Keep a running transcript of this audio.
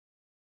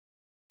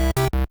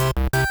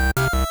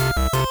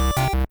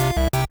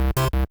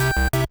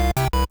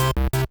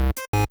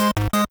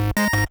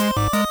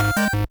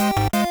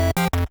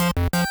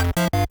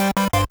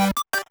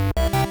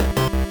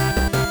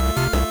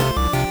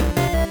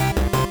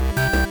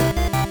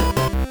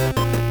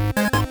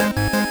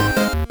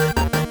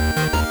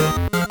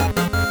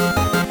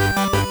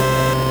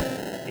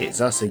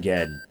us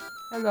again.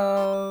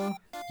 Hello.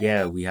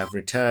 Yeah, we have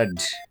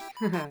returned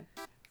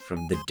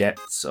from the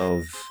depths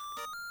of...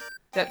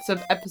 Depths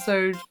of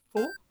episode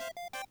 4?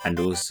 And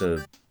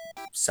also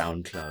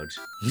SoundCloud.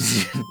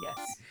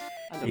 Yes.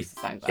 And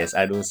also SoundCloud. Yes,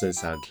 and also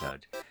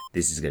SoundCloud.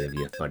 This is going to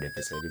be a fun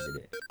episode,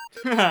 isn't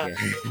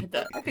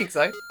it? I think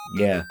so.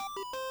 Yeah.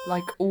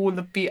 Like all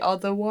of the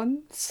other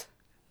ones?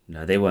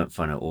 No, they weren't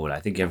fun at all. I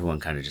think everyone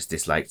kind of just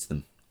disliked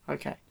them.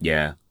 Okay.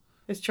 Yeah.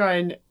 Let's try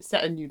and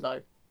set a new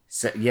low.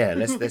 So, yeah,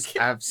 let's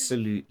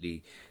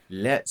absolutely...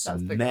 Let's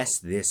That's the mess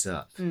this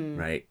up,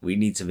 right? We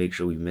need to make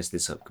sure we mess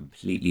this up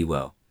completely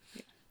well.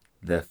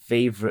 The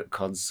favourite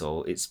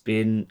console, it's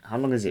been... How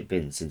long has it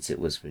been since it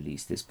was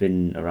released? It's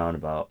been around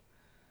about...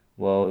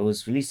 Well, it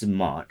was released in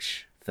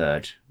March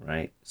 3rd,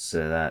 right?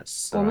 So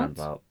that's 4 around months?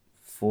 about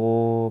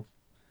 4...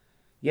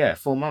 Yeah,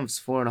 4 months,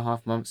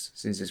 4.5 months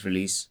since its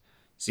release.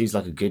 Seems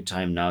like a good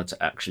time now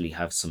to actually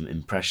have some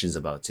impressions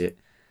about it.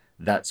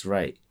 That's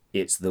right.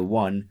 It's the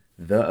one,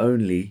 the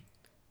only...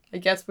 I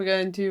guess we're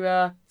going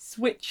to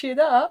switch it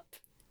up.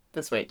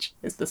 The Switch.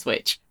 It's the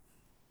Switch.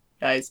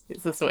 Guys,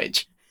 it's the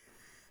Switch.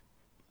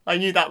 I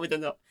knew that would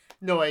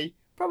annoy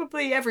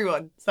probably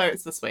everyone, so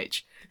it's the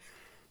Switch.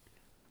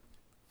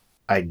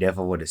 I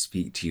never want to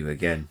speak to you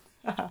again.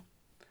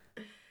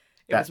 It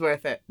was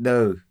worth it.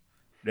 No,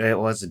 it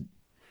wasn't.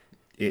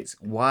 It's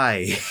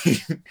why?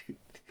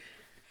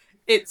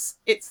 It's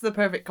the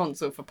perfect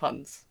console for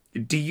puns.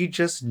 Do you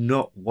just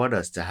not want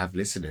us to have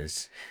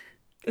listeners?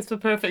 It's the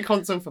perfect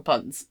console for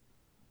puns.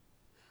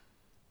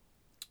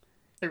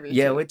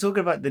 Yeah, we're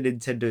talking about the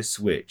Nintendo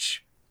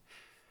Switch.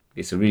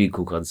 It's a really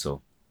cool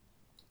console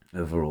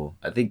overall.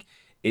 I think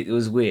it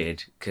was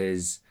weird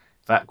because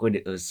back when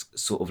it was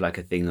sort of like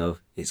a thing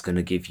of it's going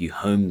to give you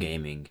home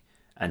gaming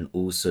and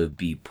also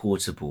be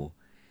portable,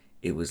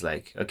 it was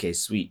like, okay,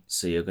 sweet.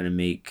 So you're going to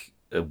make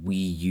a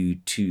Wii U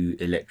 2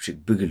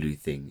 electric boogaloo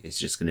thing. It's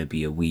just going to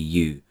be a Wii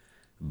U,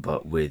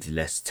 but with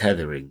less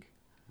tethering.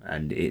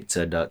 And it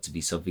turned out to be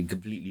something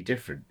completely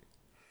different.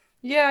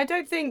 Yeah, I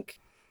don't think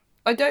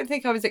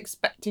I was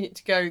expecting it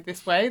to go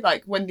this way.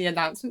 Like when the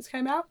announcements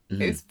came out,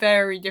 It's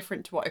very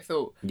different to what I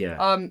thought.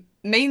 Yeah.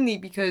 Mainly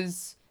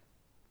because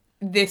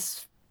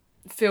this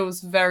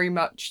feels very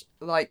much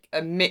like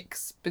a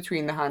mix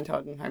between the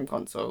handheld and home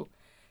console,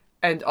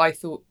 and I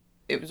thought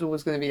it was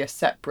always going to be a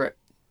separate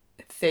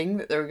thing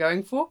that they were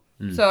going for.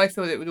 So I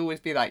thought it would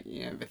always be like,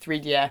 you know, the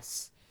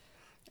 3DS,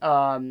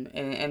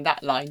 in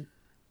that line,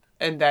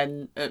 and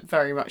then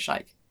very much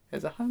like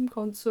there's a home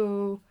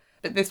console.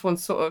 But this one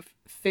sort of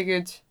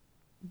figured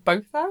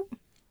both out.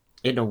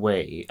 In a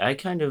way, I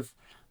tend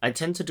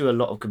to do a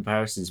lot of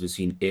comparisons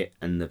between it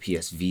and the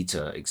PS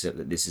Vita, except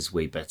that this is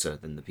way better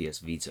than the PS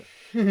Vita.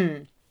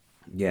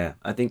 Yeah,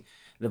 I think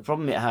the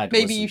problem it had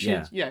Maybe you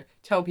should,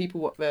 tell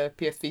people what the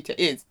PS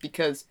Vita is,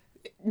 because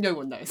no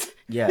one knows.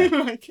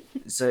 Yeah.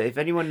 So if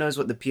anyone knows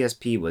what the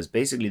PSP was,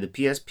 basically the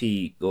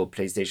PSP, or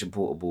PlayStation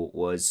Portable,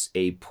 was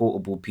a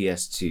portable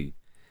PS2.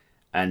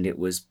 And it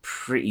was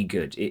pretty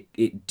good.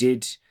 It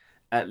did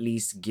at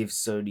least give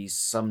Sony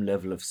some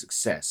level of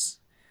success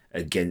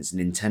against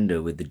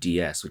Nintendo with the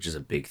DS, which is a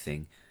big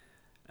thing.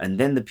 And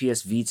then the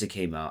PS Vita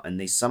came out, and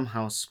they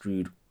somehow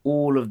screwed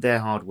all of their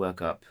hard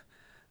work up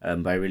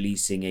by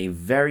releasing a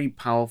very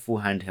powerful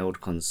handheld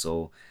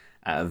console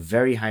at a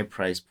very high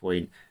price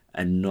point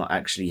and not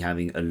actually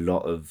having a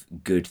lot of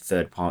good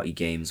third-party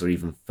games or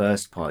even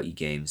first-party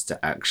games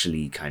to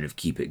actually kind of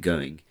keep it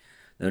going.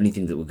 The only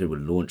thing that were good were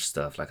launch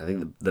stuff. Like, I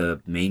think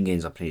the main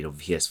games I played on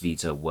PS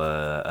Vita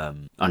were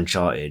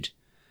Uncharted.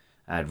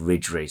 I had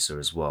Ridge Racer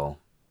as well,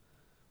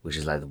 which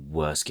is like the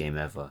worst game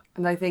ever.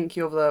 And I think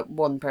you're the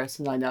one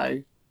person I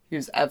know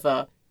who's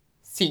ever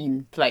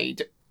seen,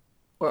 played,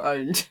 or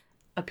owned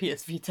a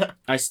PS Vita.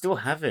 I still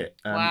have it.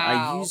 Wow.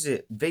 I use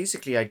it.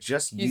 Basically, I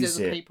just use it. Use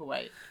it as a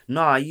paperweight.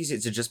 No, I use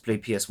it to just play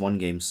PS1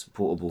 games,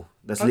 portable.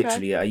 That's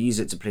literally it. I use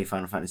it to play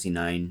Final Fantasy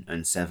 9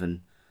 and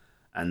 7.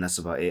 And that's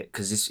about it,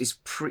 because it's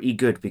pretty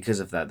good because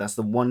of that. That's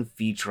the one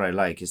feature I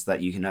like, is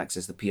that you can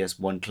access the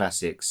PS1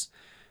 classics,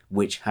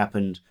 which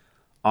happened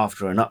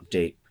after an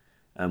update,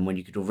 when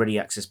you could already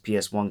access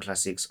PS1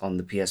 classics on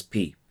the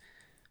PSP.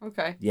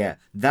 Okay. Yeah,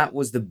 that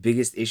was the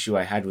biggest issue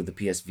I had with the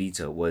PS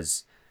Vita,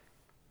 was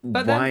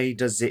why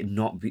is it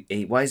not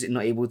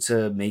able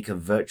to make a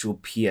virtual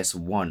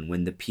PS1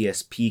 when the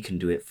PSP can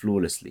do it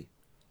flawlessly?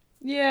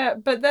 Yeah,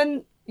 but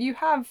then you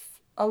have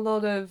a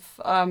lot of,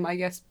 I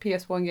guess,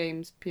 PS1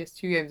 games,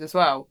 PS2 games as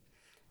well,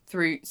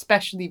 through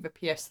especially the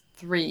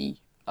PS3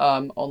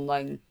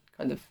 online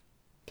kind of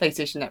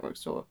PlayStation Network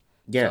store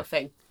sort of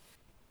thing.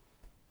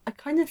 I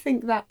kind of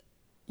think that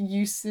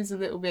use is a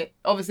little bit...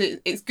 Obviously,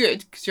 it's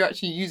good because you're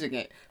actually using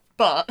it,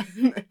 but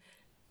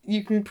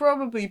you can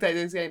probably play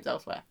those games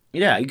elsewhere.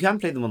 Yeah, you can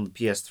play them on the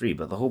PS3,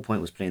 but the whole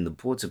point was playing them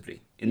portably,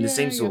 in the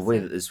same sort of way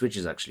that the Switch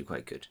is actually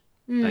quite good.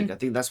 Like, I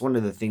think that's one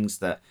of the things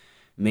that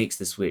makes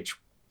the Switch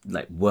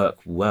work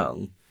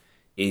well,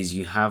 is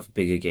you have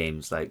bigger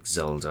games like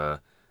Zelda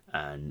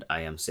and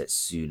I Am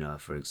Setsuna,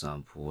 for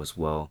example, as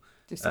well.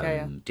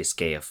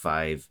 Disgaea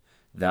 5,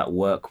 that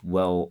work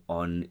well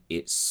on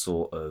its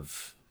sort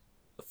of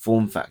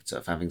form factor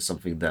of having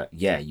something that,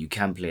 yeah, you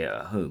can play it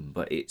at home,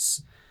 but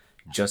it's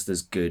just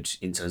as good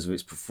in terms of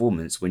its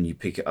performance when you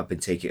pick it up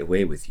and take it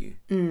away with you.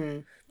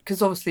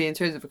 Because obviously, in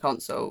terms of a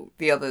console,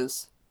 the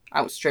others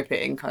outstrip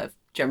it in kind of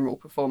general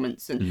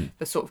performance and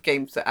the sort of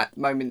games that at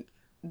the moment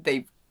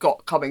they've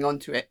got coming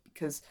onto it.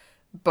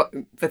 But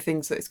the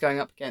things that it's going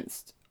up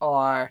against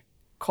are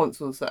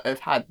consoles that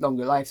have had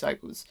longer life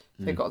cycles.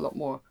 So they've got a lot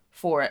more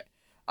for it.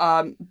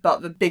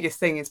 But the biggest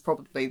thing is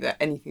probably that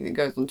anything that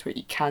goes onto it,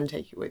 you can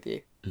take it with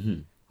you.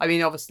 I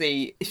mean,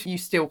 obviously, if you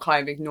still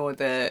kind of ignore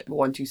the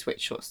 1-2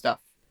 switch sort of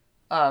stuff,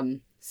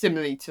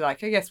 similarly to,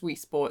 like, I guess Wii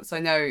Sports, I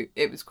know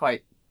it was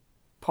quite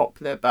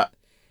popular, but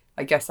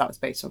I guess that was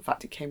based on the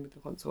fact it came with the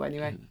console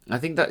anyway. I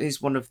think that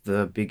is one of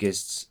the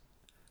biggest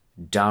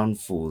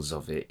downfalls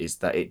of it, is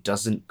that it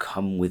doesn't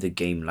come with a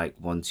game like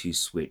 1-2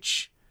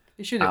 Switch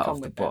It should have out come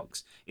of the with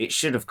box. It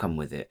should have come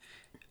with it.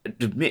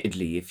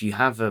 Admittedly, if you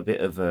have a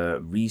bit of a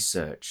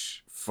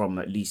research from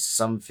at least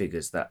some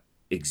figures that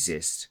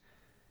exist,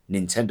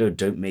 Nintendo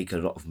don't make a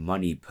lot of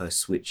money per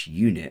Switch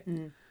unit.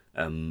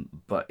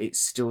 But it's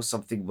still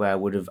something where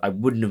I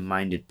wouldn't have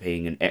minded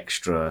paying an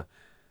extra,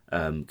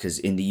 because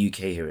in the UK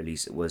here at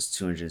least it was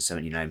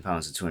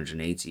 £279 to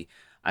 280.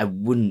 I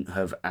wouldn't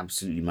have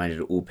absolutely minded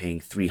at all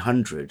paying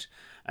 300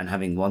 and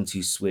having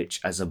 1-2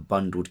 Switch as a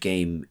bundled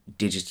game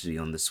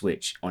digitally on the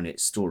Switch on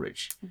its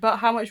storage. But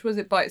how much was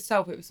it by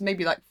itself? It was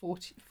maybe like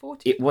 40.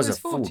 It was a 40,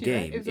 full right?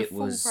 game. It was a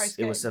full price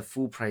game. It was a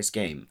full price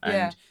game,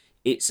 Yeah. and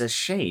it's a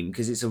shame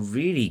because it's a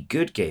really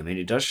good game and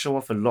it does show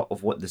off a lot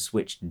of what the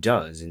Switch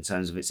does in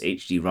terms of its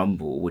HD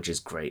rumble, which is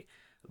great.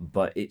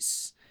 But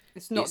it's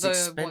not the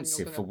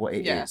expensive one for what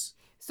it is.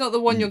 It's not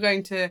the one you're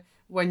going to,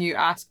 when you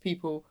ask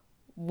people,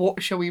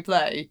 what shall we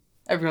play?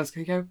 Everyone's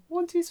going to go,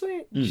 1-2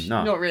 Switch.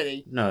 No. Not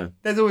really. No.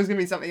 There's always going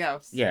to be something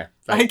else. Yeah.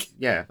 Like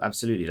yeah,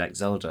 absolutely, like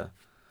Zelda.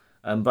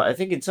 But I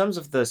think in terms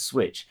of the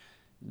Switch,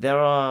 there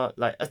are,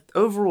 like,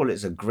 overall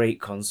it's a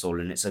great console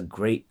and it's a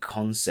great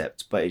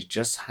concept, but it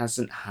just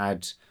hasn't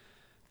had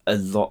a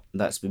lot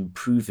that's been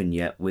proven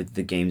yet with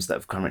the games that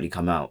have currently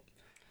come out.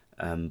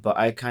 But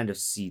I kind of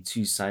see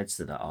two sides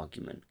to that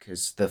argument,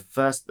 because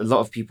a lot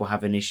of people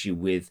have an issue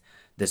with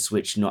the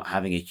Switch not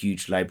having a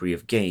huge library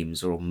of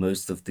games, or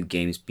most of the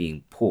games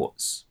being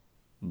ports.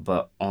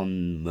 But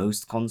on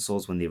most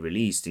consoles when they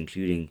released,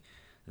 including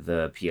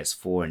the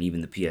PS4 and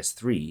even the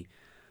PS3,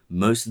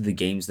 most of the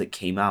games that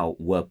came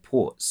out were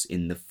ports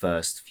in the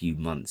first few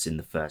months, in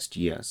the first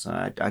year.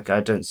 So I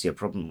don't see a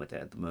problem with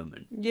it at the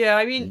moment. Yeah,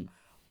 I mean,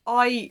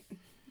 I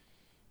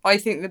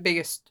think the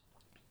biggest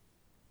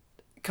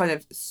kind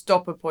of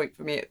stopper point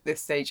for me at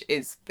this stage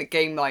is the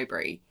game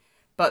library.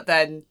 But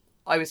then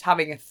I was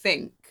having a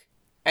think,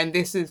 and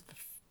this is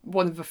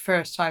one of the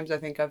first times I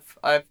think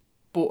I've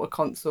bought a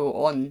console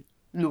on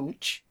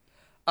launch,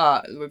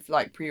 with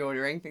like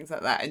pre-ordering, things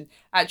like that. And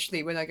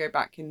actually, when I go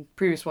back in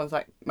previous ones,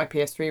 like my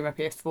PS3, my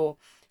PS4,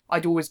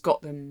 I'd always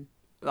got them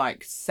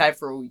like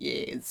several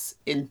years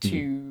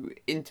into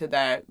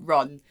their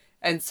run.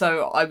 And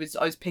so I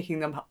was picking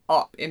them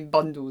up in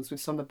bundles with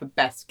some of the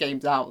best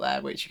games out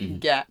there, which you can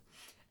get.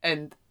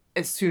 And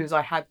as soon as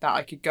I had that,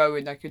 I could go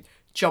and I could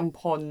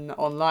jump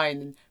online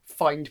and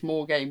find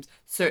more games,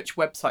 search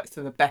websites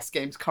for the best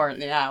games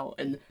currently out,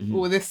 and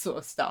all this sort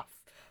of stuff.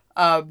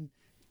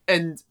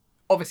 And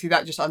obviously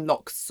that just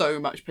unlocks so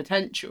much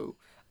potential.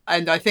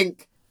 And I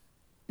think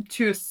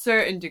to a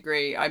certain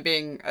degree, I'm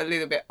being a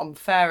little bit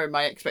unfair in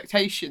my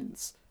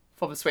expectations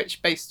for the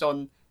Switch based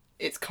on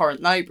its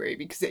current library,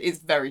 because it is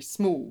very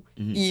small,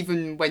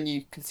 even when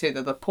you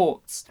consider the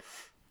ports.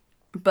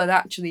 But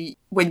actually,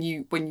 when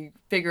you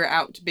figure it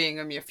out to being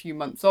only a few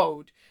months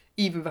old,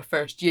 even the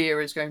first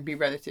year is going to be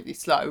relatively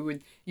slow.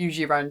 And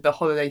usually around the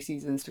holiday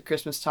seasons for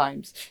Christmas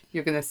times,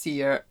 you're going to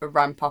see a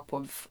ramp up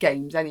of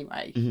games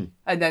anyway.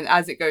 And then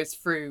as it goes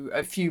through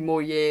a few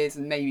more years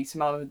and maybe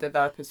some other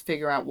developers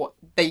figure out what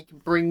they can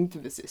bring to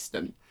the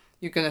system,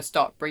 you're going to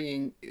start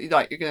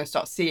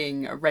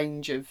seeing a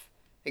range of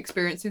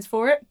experiences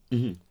for it.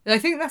 And I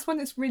think that's when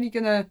it's really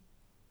going to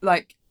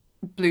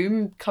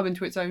bloom, come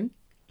into its own.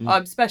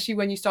 Especially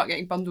when you start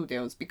getting bundle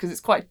deals, because it's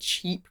quite a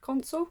cheap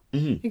console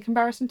in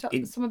comparison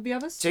to some of the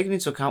others. Taking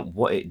into account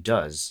what it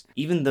does,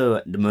 even though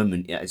at the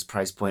moment at its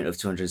price point of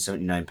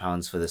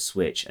 £279 for the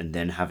Switch, and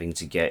then having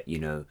to get,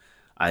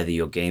 either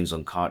your games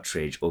on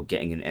cartridge or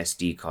getting an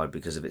SD card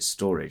because of its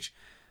storage,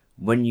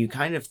 when you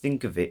kind of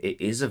think of it,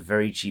 it is a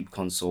very cheap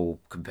console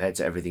compared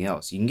to everything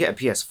else. You can get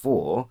a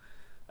PS4,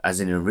 as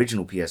an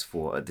original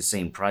PS4, at the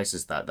same price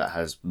as that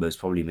has most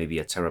probably maybe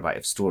a terabyte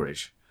of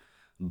storage.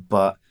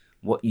 But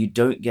what you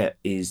don't get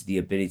is the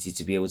ability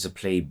to be able to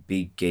play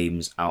big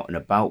games out and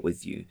about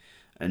with you.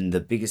 And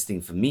the biggest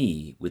thing for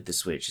me with the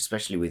Switch,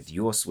 especially with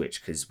your Switch,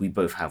 because we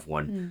both have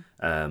one,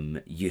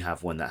 you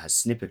have one that has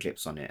snipper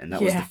clips on it. And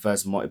that was the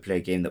first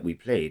multiplayer game that we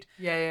played.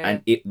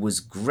 And it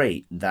was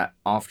great that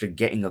after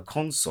getting a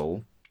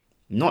console,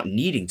 not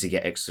needing to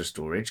get extra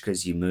storage,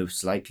 because you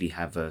most likely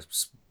have a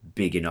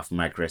big enough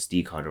micro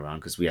SD card around,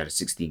 because we had a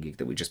 16 gig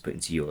that we just put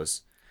into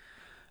yours,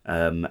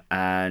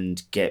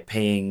 and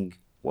paying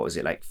what was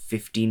it, like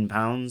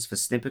 £15 for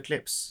snipper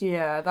clips?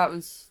 Yeah, that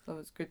was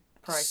good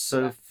price.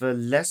 So for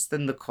less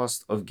than the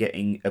cost of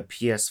getting a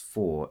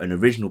PS4, an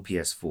original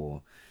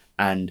PS4,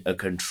 and a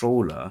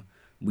controller,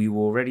 we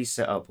were already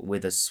set up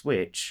with a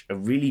Switch, a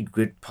really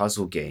good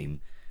puzzle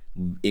game.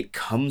 It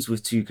comes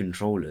with two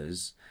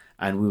controllers,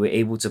 and we were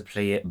able to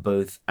play it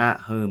both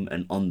at home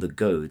and on the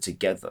go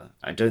together.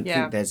 I don't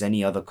Yeah. think there's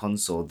any other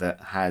console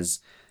that has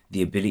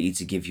the ability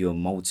to give you a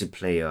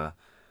multiplayer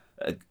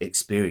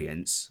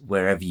experience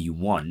wherever you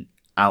want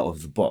out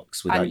of the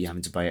box without you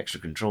having to buy extra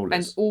controllers.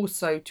 And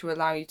also to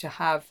allow you to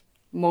have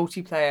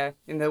multiplayer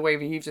in the way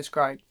that you've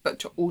described, but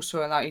to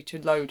also allow you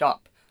to load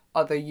up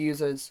other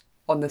users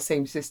on the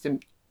same system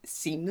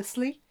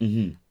seamlessly.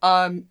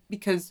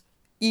 Because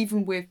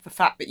even with the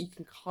fact that you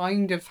can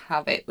kind of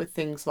have it with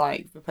things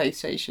like the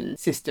PlayStation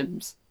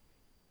systems,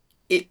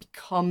 it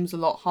becomes a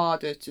lot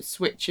harder to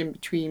switch in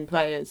between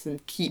players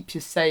and keep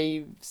your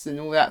saves and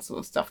all that sort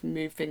of stuff and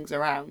move things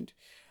around.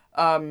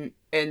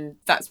 And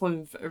that's one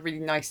of a really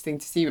nice thing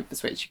to see with the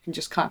Switch. You can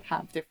just kind of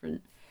have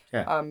different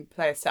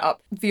players set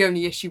up. The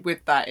only issue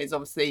with that is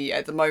obviously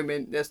at the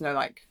moment there's no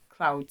like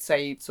cloud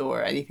saves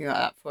or anything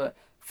like that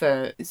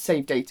for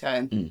save data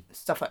and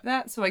stuff like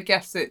that. So I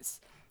guess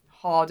it's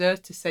harder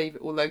to save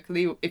it all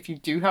locally if you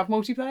do have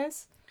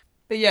multiplayers.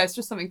 But yeah, it's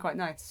just something quite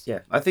nice. Yeah,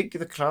 I think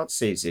the cloud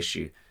saves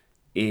issue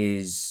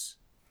is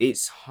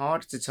it's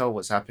hard to tell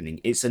what's happening.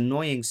 It's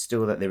annoying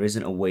still that there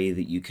isn't a way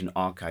that you can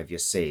archive your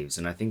saves,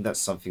 and I think that's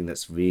something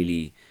that's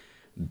really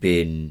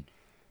been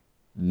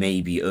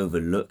maybe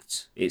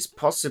overlooked. It's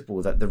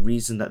possible that the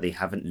reason that they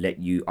haven't let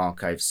you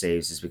archive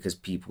saves is because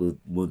people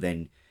will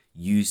then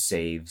use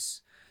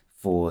saves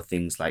for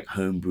things like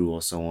homebrew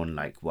or so on,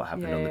 like what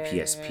happened on the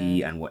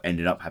PSP and what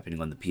ended up happening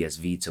on the PS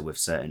Vita with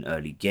certain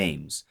early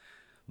games.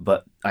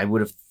 But I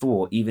would have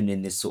thought, even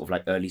in this sort of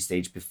like early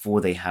stage,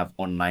 before they have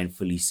online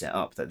fully set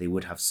up, that they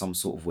would have some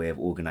sort of way of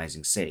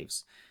organizing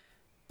saves.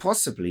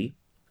 Possibly,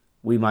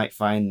 we might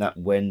find that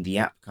when the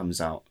app comes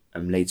out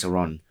later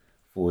on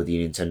for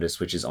the Nintendo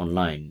Switches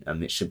Online,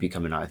 it should be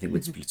coming out, I think,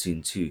 with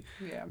Splatoon 2,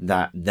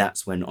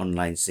 that's when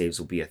online saves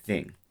will be a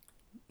thing.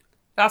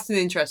 That's an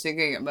interesting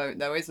thing at the moment,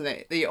 though, isn't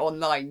it? The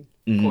online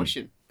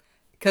portion.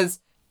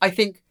 Because I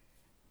think,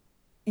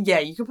 yeah,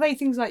 you can play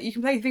things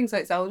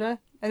like Zelda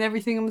and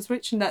everything on the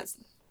Switch, and that's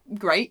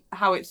great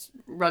how it's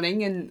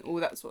running and all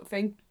that sort of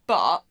thing.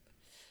 But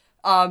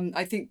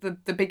I think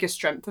the biggest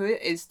strength of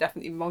it is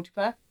definitely the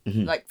multiplayer.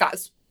 Like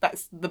that's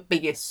the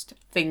biggest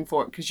thing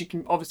for it, because you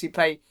can obviously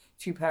play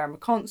 2-player on the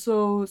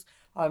consoles.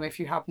 If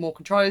you have more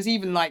controllers,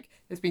 even like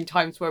there's been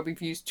times where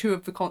we've used two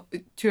of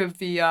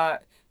the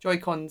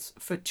Joy-Cons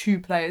for 2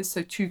 players,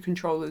 so 2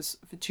 controllers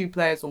for 2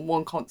 players on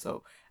one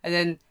console, and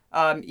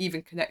then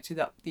even connected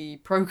up the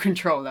Pro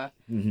controller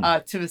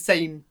to the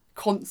same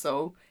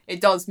console. It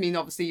does mean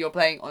obviously you're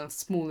playing on a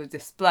smaller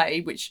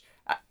display, which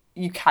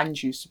you can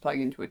choose to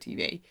plug into a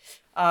TV,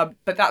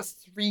 but that's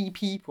 3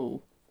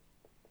 people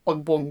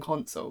on one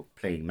console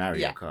playing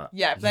Mario Kart.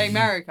 Yeah, playing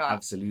Mario Kart.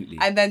 Absolutely.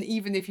 And then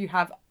even if you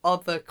have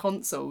other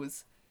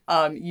consoles,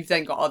 you've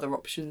then got other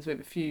options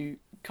with a few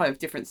kind of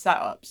different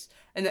setups.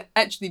 And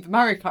actually, the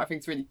Mario Kart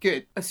thing's really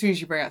good. As soon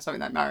as you bring out something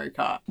like Mario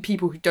Kart,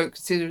 people who don't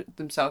consider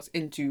themselves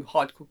into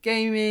hardcore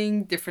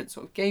gaming, different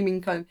sort of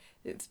gaming kind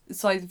of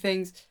sides of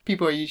things,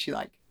 people are usually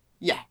like,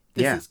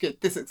 this is good,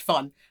 this is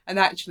fun. And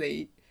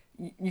actually,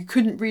 you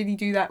couldn't really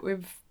do that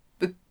with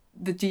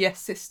the DS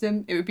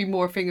system. It would be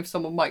more a thing if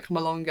someone might come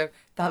along and go,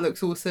 that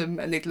looks awesome,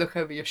 and they'd look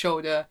over your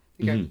shoulder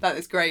and go, that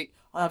is great,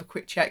 I'll have a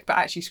quick check, but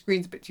actually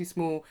screen's a bit too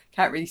small,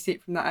 can't really see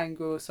it from that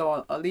angle,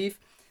 so I'll leave.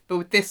 But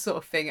with this sort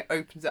of thing, it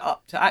opens it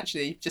up to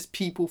actually just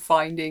people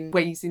finding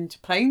ways into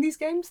playing these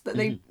games that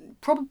they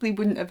probably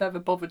wouldn't have ever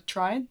bothered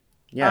trying.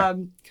 Yeah.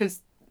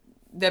 Because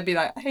they'd be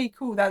like, hey,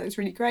 cool, that looks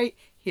really great,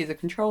 here's a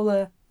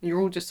controller, and you're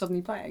all just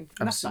suddenly playing.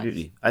 And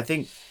absolutely. That's nice. I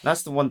think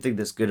that's the one thing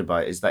that's good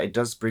about it, is that it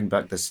does bring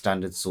back the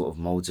standard sort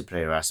of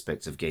multiplayer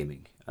aspect of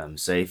gaming.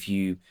 So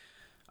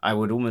I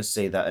would almost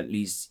say that at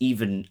least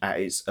even at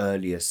its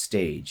earlier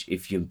stage,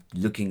 if you're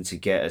looking to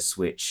get a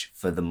Switch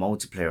for the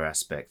multiplayer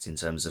aspect in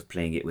terms of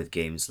playing it with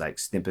games like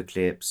Snipper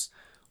Clips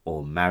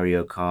or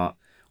Mario Kart,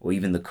 or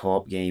even the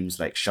co-op games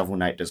like Shovel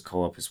Knight does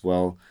co-op as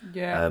well.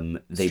 Yeah.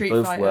 They Street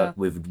both Fighter. work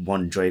with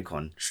one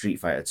Joy-Con, Street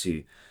Fighter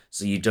 2.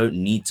 So you don't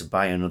need to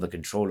buy another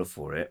controller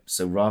for it.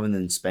 So rather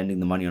than spending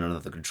the money on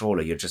another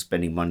controller, you're just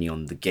spending money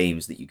on the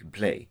games that you can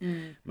play.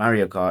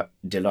 Mario Kart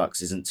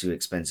Deluxe isn't too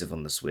expensive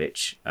on the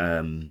Switch.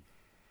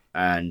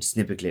 And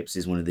Snipper Clips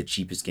is one of the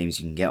cheapest games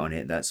you can get on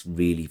it. That's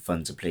really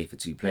fun to play for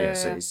 2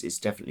 players. Yeah. So it's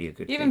definitely a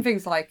good Even thing.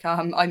 things like,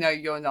 I know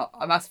you're not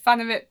a massive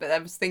fan of it, but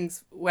there was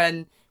things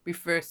when we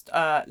first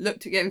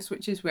looked at getting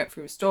Switches, we went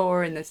through a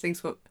store, and there's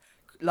things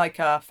like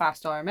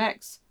Fast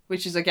RMX,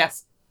 which is, I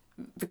guess,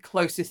 the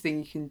closest thing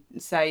you can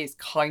say is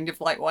kind of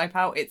like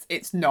Wipeout.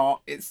 It's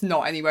not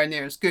anywhere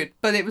near as good,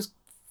 but it was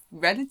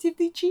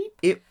relatively cheap.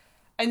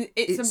 And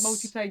it's a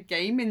multiplayer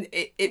game, and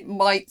it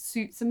might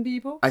suit some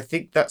people. I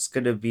think that's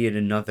going to be in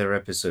another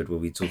episode where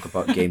we talk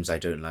about games I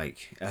don't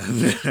like.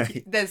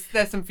 There's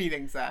some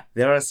feelings there.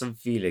 There are some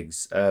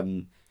feelings.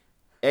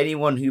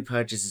 anyone who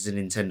purchases a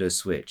Nintendo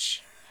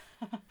Switch,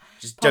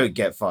 just don't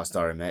get Fast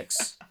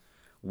RMX.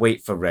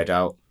 Wait for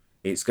Redout.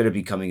 It's going to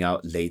be coming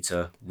out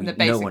later. And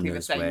they're No one basically the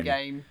knows same when.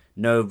 game.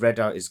 No,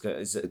 Redout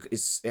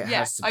it Yeah,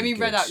 has to be I mean,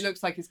 good. Redout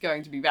looks like it's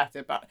going to be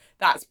better, but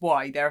that's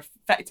why they're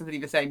effectively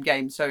the same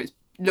game, so it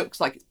looks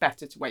like it's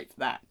better to wait for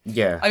that.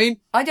 Yeah. I mean,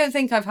 I don't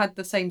think I've had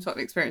the same sort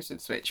of experience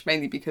with Switch,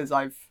 mainly because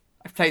I've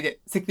played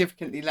it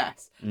significantly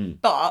less.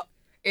 But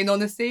in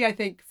honesty, I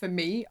think for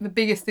me, the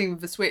biggest thing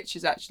with the Switch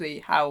is actually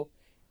how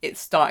it's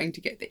starting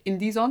to get the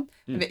indies on,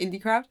 and the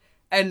indie crowd.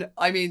 And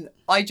I mean,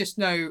 I just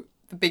know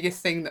the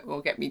biggest thing that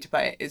will get me to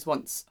play it is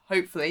once,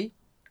 hopefully,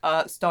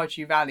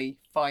 Stardew Valley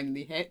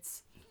finally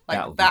hits. That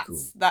Like would be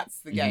cool. that's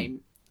the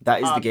game.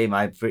 That is the game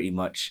I pretty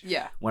much...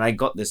 Yeah. When I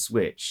got the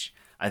Switch,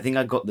 I think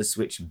I got the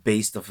Switch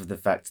based off of the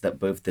fact that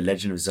both The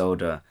Legend of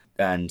Zelda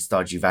and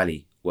Stardew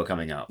Valley were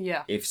coming out.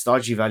 Yeah. If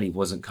Stardew Valley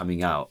wasn't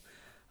coming out,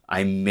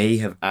 I may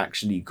have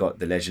actually got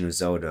The Legend of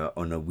Zelda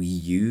on a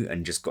Wii U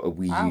and just got a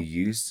Wii U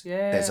used.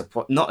 Yeah. There's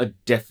not a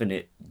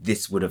definite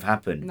this would have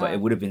happened, but No. it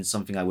would have been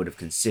something I would have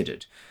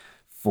considered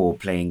for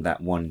playing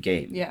that one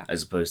game Yeah.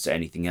 as opposed to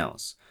anything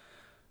else.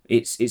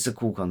 It's a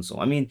cool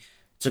console. I mean,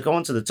 to go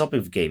on to the topic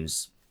of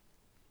games,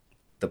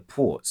 the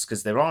ports,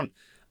 because there aren't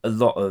a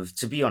lot of,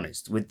 to be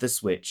honest, with the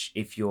Switch,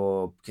 if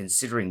you're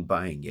considering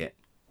buying it,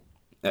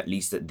 at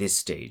least at this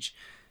stage,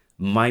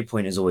 my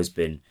point has always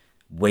been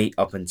wait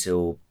up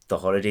until the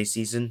holiday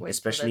season, Wait till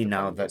especially there's a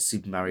now bundle. that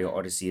Super Mario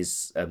Odyssey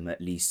is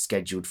at least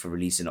scheduled for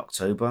release in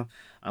October.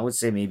 I would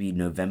say maybe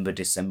November,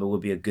 December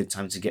would be a good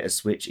time to get a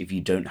Switch if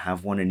you don't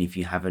have one and if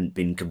you haven't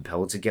been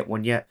compelled to get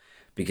one yet,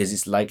 because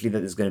it's likely that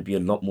there's going to be a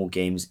lot more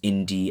games,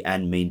 indie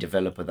and main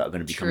developer, that are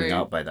going to be coming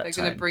out by that They're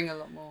time. going to bring a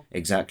lot more.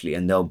 Exactly,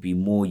 and there'll be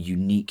more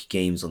unique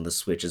games on the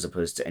Switch as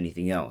opposed to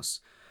anything else.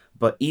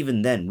 But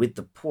even then, with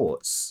the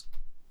ports,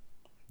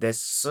 there's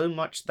so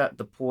much that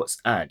the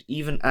ports add.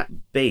 Even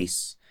at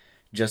base,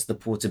 just the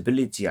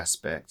portability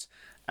aspect,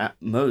 at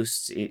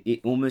most, it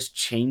almost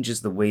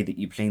changes the way that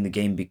you're playing the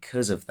game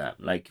because of that.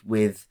 Like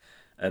with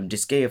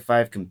Disgaea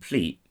 5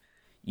 Complete,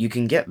 you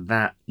can get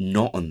that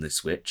not on the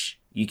Switch.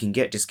 You can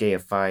get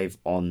Disgaea 5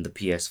 on the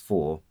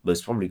PS4, but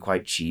it's probably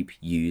quite cheap,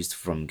 used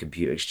from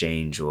Computer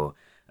Exchange or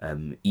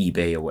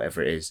eBay or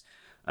whatever it is.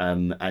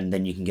 And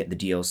then you can get the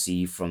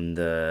DLC from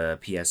the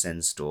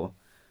PSN store.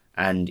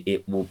 And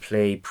it will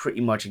play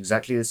pretty much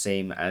exactly the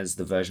same as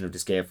the version of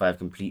Disgaea 5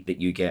 Complete that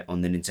you get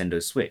on the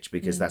Nintendo Switch,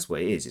 because that's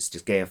what it is. It's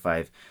Disgaea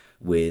 5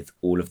 with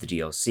all of the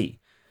DLC.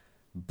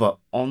 But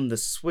on the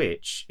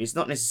Switch, it's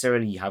not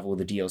necessarily you have all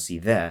the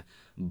DLC there,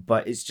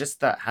 but it's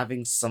just that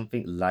having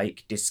something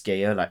like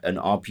Disgaea, like an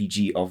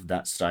RPG of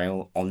that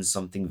style, on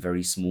something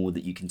very small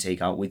that you can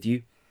take out with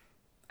you,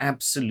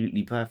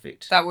 absolutely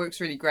perfect. That works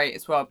really great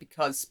as well,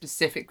 because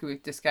specifically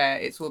with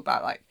Disgaea, it's all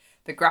about like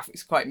the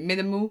graphics are quite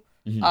minimal,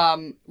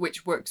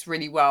 which works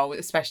really well,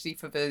 especially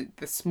for the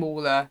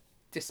smaller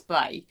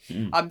display.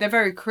 They're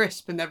very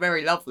crisp and they're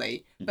very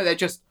lovely, but they're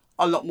just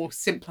a lot more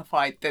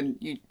simplified than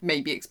you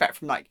maybe expect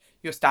from like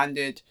your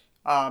standard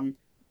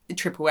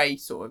AAA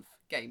sort of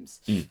games.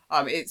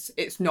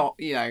 It's not,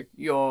 you know,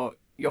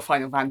 your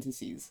Final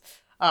Fantasies,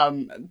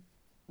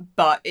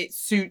 but it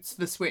suits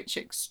the Switch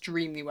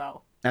extremely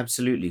well.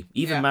 Absolutely.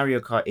 Even Yeah. Mario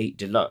Kart 8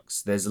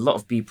 Deluxe, there's a lot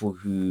of people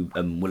who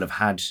will have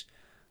had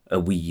a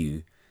Wii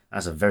U.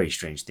 That's a very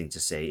strange thing to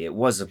say. It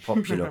was a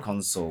popular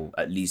console,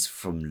 at least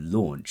from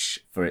launch,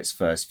 for its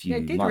first few Yeah,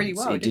 it did months. really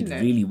well, It did didn't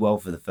it? really well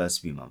for the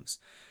first few months.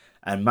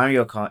 And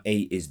Mario Kart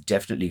 8 is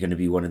definitely going to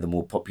be one of the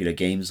more popular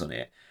games on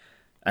it.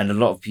 And a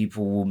lot of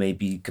people will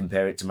maybe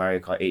compare it to Mario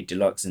Kart 8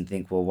 Deluxe and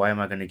think, well, why am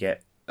I going to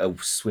get a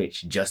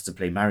Switch just to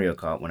play Mario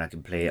Kart when I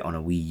can play it on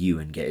a Wii U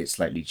and get it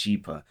slightly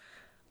cheaper?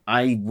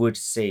 I would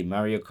say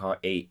Mario Kart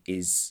 8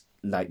 is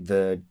like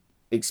the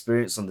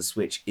experience on the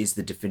Switch is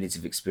the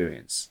definitive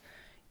experience.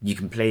 You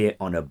can play it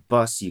on a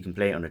bus, you can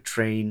play it on a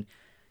train,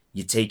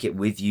 you take it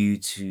with you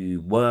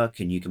to work,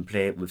 and you can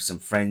play it with some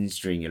friends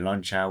during your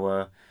lunch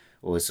hour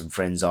or some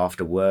friends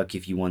after work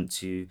if you want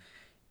to.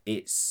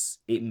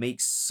 It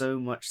makes so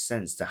much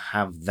sense to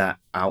have that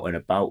out and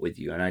about with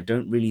you, and I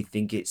don't really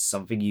think it's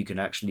something you can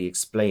actually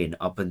explain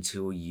up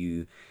until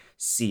you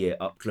see it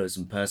up close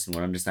and personal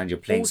and understand you're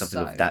playing something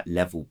Also- of that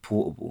level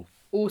portable.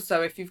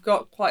 Also, if you've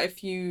got quite a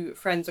few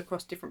friends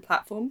across different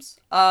platforms,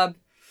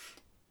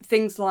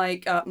 things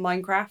like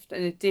Minecraft,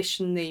 and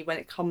additionally when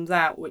it comes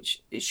out,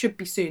 which it should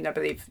be soon, I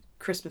believe,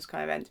 Christmas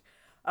kind of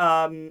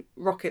end,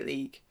 Rocket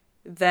League,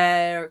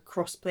 they're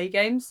cross-play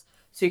games,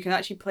 so you can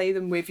actually play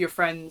them with your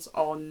friends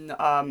on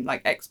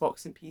like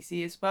Xbox and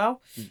PC as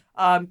well,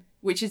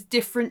 which is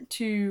different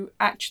to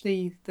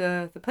actually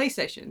the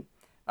PlayStation,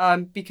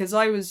 because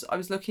I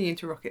was looking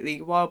into Rocket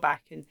League a while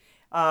back, and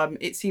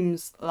it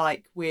seems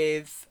like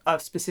with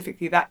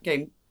specifically that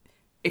game,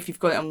 if you've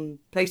got it on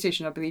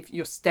PlayStation, I believe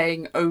you're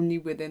staying only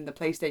within the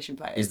PlayStation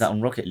players. Is that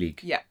on Rocket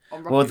League? Yeah,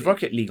 on Well, with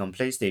Rocket League on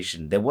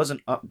PlayStation, there was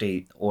an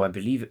update, or I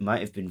believe it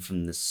might have been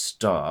from the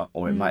start,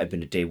 or it might have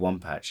been a day one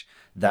patch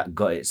that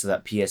got it so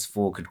that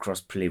PS4 could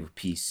cross-play with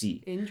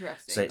PC.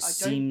 Interesting. So it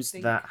seems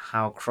that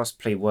how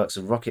cross-play works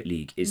with Rocket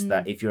League is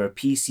that if you're a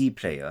PC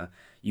player,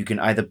 you can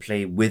either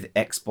play with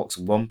Xbox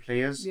One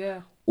players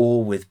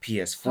or with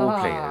PS4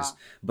 players,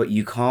 but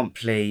you can't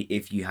play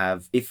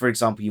if for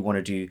example, you want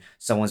to do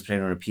someone's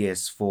playing on a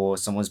PS4,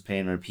 someone's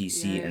playing on a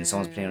PC, and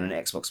someone's playing on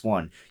an Xbox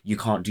One. You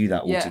can't do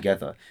that all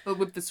together. But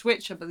with the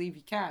Switch, I believe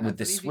you can. With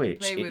the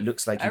Switch, it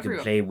looks like you can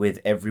play with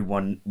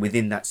everyone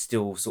within that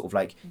still sort of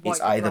like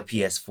it's either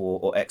PS4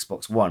 or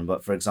Xbox One.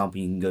 But for example,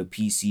 you can go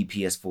PC,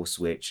 PS4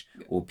 Switch,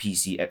 or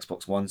PC,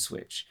 Xbox One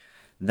Switch.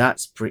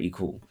 That's pretty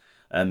cool.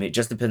 It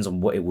just depends on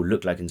what it will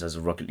look like in terms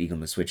of Rocket League on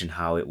the Switch and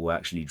how it will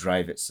actually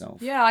drive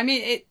itself. Yeah, I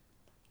mean,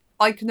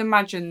 I can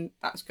imagine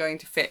that's going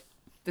to fit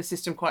the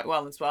system quite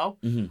well as well.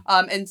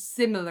 And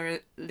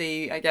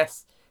similarly, I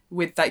guess,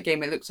 with that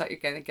game, it looks like you're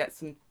going to get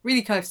some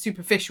really kind of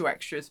superficial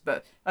extras,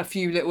 but a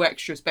few little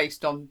extras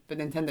based on the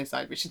Nintendo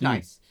side, which is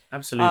nice.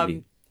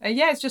 Absolutely. And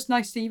yeah, it's just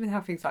nice to even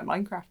have things like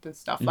Minecraft and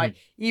stuff. Like,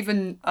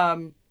 even...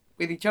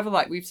 with each other,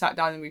 like we've sat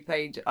down and we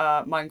played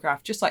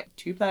Minecraft just like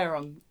 2-player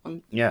on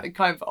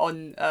kind of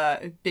on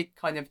a big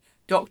kind of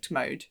docked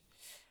mode,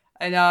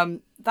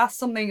 and that's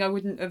something I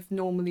wouldn't have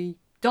normally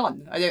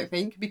done, I don't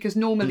think, because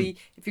normally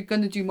if you're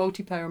going to do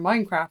multiplayer on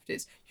Minecraft,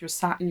 it's you're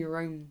sat in your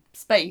own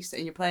space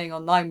and you're playing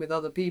online with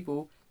other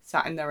people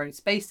sat in their own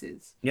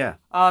spaces.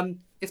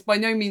 It's by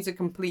no means a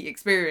complete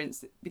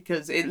experience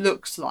because it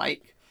looks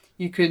like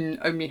you can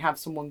only have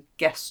someone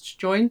guest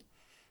join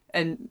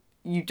and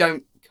you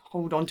don't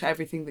hold on to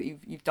everything that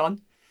you've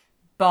done,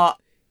 but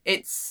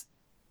it's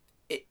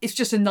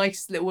just a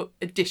nice little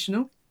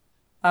additional.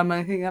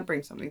 I think that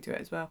brings something to it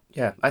as well.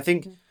 Yeah, I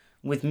think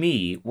with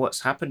me,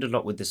 what's happened a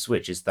lot with the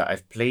Switch is that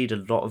I've played a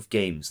lot of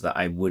games that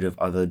I would have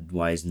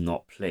otherwise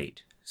not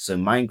played. So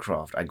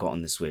Minecraft, I got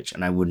on the Switch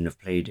and I wouldn't have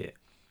played it.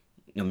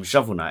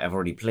 Shovel Knight, I've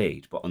already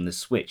played, but on the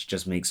Switch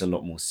just makes a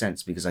lot more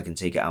sense because I can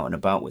take it out and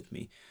about with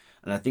me,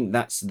 and I think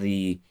that's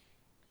the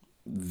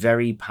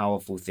very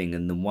powerful thing,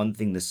 and the one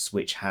thing the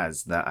Switch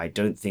has that I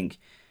don't think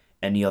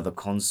any other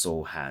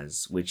console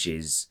has, which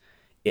is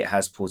it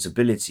has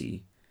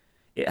portability,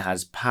 it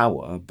has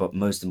power, but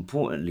most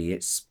importantly,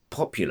 it's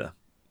popular.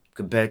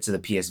 Compared to the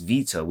PS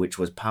Vita, which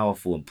was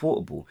powerful and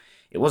portable,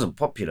 it wasn't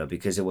popular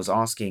because it was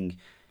asking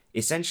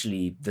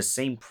essentially the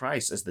same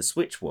price as the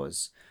Switch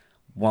was,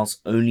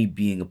 whilst only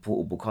being a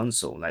portable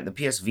console. Like the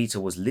PS Vita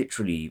was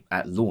literally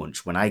at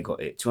launch when I got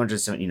it,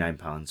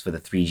 £279 for the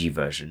 3G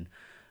version.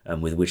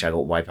 With which I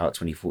got Wipeout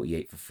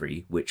 2048 for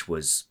free, which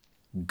was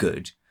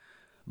good.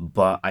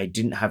 But I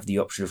didn't have the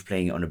option of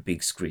playing it on a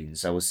big screen,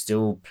 so I was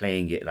still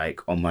playing it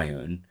like on my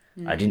own.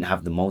 I didn't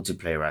have the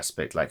multiplayer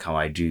aspect like how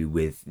I do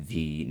with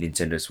the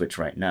Nintendo Switch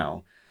right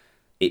now.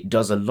 It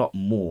does a lot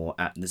more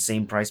at the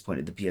same price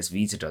point that the PS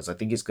Vita does. I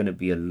think it's going to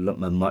be a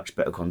much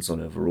better console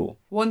overall.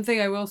 One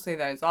thing I will say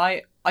though is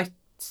I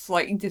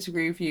slightly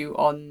disagree with you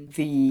on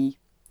the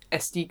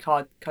SD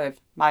card kind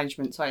of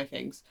management side of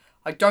things.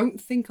 I don't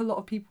think a lot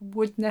of people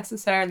would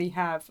necessarily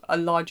have a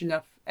large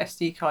enough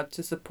SD card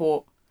to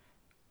support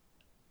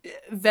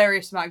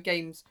various amount of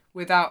games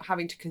without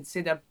having to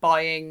consider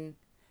buying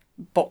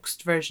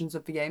boxed versions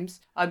of the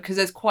games. Because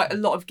there's quite a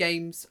lot of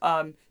games,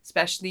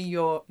 especially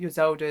your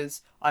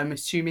Zeldas, I'm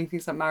assuming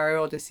things like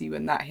Mario Odyssey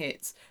when that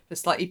hits, the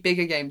slightly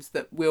bigger games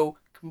that will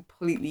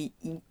completely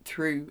eat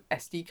through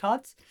SD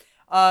cards.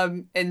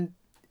 And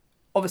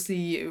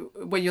obviously,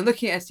 when you're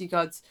looking at SD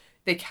cards,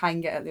 they can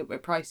get a little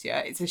bit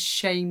pricier. It's a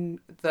shame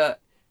that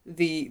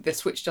the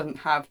Switch doesn't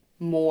have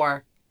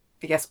more,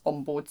 I guess,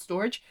 onboard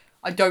storage.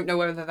 I don't know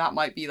whether that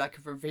might be like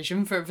a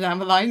revision for down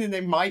the line and they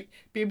might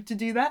be able to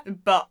do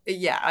that. But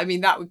yeah, I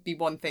mean, that would be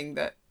one thing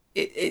that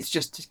it's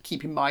just to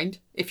keep in mind.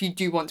 If you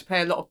do want to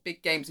play a lot of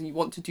big games and you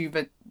want to do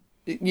the,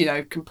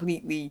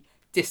 completely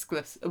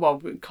diskless, well,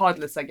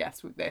 cardless, I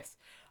guess, with this,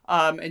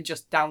 and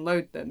just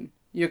download them,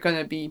 you're going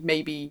to be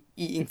maybe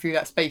eating through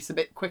that space a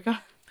bit quicker.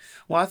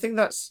 Well, I think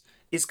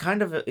it's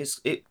kind of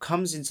it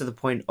comes into the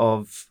point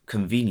of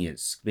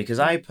convenience because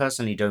I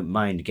personally don't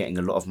mind getting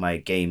a lot of my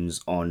games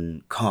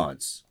on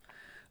cards.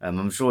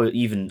 I'm sure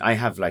even I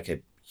have like a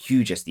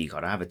huge SD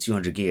card. I have a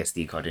 200 gig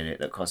SD card in it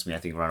that cost me I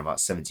think around about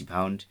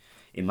 £70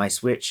 in my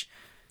Switch,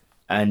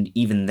 and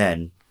even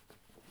then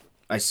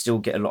I still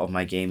get a lot of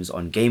my games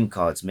on game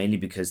cards, mainly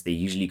because they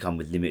usually come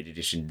with limited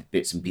edition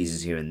bits and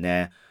pieces here and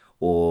there,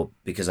 or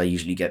because I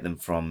usually get them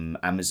from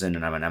Amazon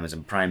and I'm an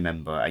Amazon Prime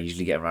member. I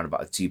usually get around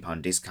about a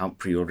 £2 discount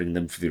pre-ordering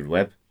them through the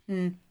web.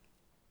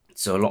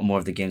 So a lot more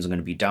of the games I'm going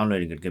to be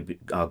downloading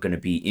are going to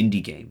be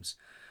indie games.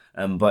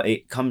 But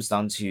it comes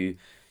down to,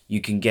 You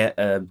can get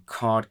a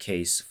card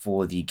case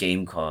for the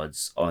game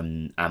cards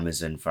on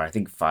Amazon for I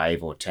think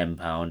 £5 or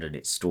 £10, and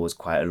it stores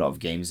quite a lot of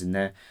games in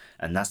there.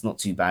 And that's not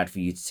too bad for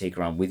you to take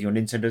around with your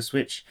Nintendo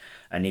Switch.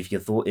 And if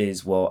your thought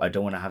is, well, I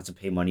don't want to have to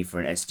pay money for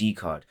an SD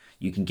card,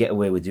 you can get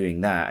away with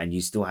doing that, and you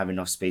still have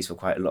enough space for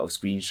quite a lot of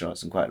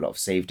screenshots and quite a lot of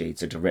save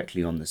data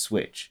directly on the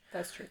Switch.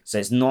 That's true. So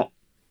it's not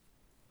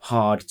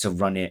hard to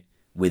run it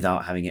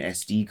without having an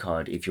SD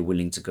card if you're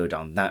willing to go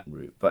down that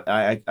route. But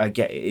I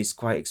get it, it's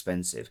quite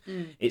expensive.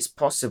 It's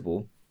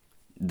possible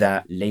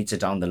that later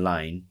down the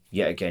line,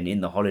 yet again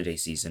in the holiday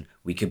season,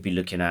 we could be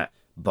looking at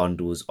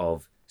bundles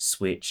of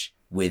Switch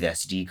with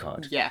SD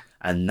card. Yeah.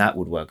 And that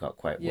would work out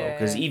quite well.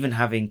 Because even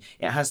having,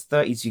 it has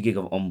 32 gig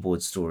of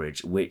onboard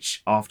storage,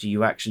 which after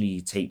you actually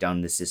take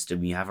down the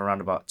system, you have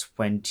around about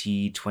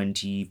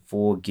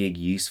 24 gig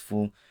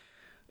useful.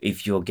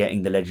 If you're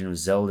getting The Legend of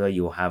Zelda,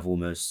 you'll have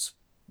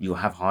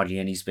hardly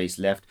any space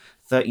left.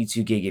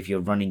 32 gig if you're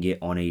running it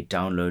on a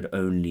download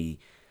only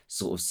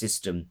sort of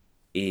system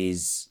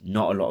is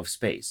not a lot of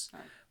space.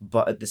 Right.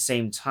 But at the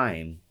same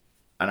time,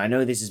 and I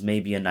know this is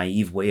maybe a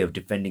naive way of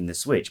defending the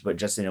Switch, but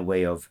just in a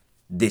way of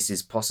this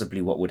is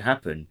possibly what would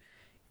happen.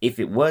 If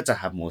it were to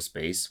have more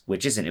space,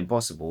 which isn't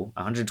impossible,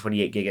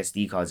 128 gig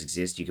SD cards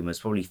exist, you can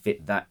most probably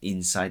fit that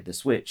inside the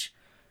Switch.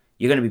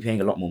 You're going to be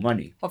paying a lot more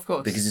money. Of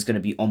course. Because it's going to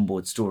be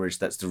onboard storage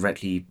that's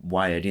directly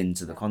wired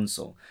into the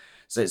console.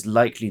 So it's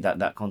likely that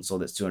that console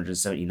that's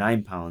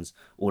 £279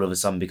 all of a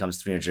sudden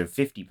becomes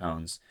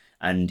 £350,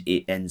 and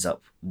it ends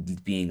up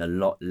being a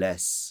lot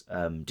less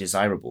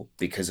desirable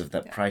because of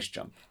that price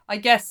jump. I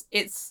guess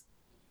it's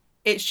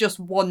just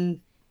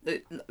one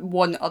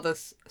other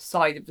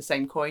side of the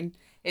same coin.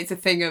 It's a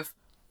thing of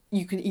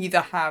you can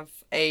either have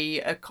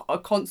a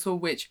console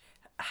which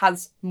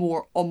has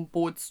more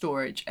onboard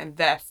storage and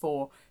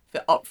therefore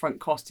the upfront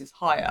cost is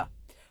higher,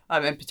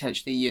 and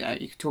potentially you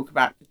could talk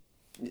about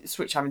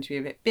Switch having to be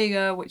a bit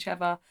bigger,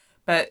 whichever.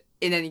 But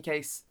in any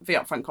case, the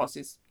upfront cost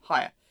is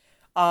higher.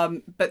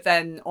 But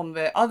then on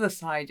the other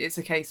side, it's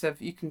a case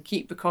of you can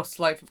keep the cost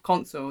life of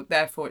console,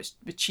 therefore it's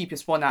the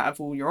cheapest one out of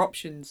all your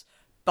options.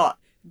 But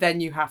then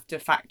you have to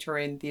factor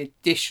in the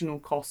additional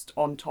cost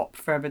on top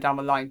further down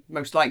the line,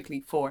 most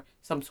likely for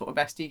some sort of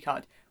SD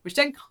card, which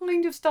then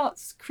kind of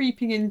starts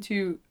creeping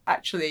into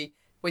actually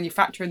when you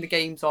factor in the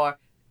games are,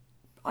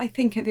 I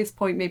think at this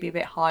point maybe a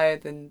bit higher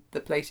than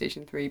the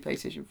PlayStation 3,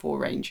 PlayStation 4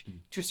 range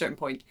to a certain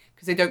point,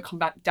 because they don't come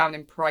back down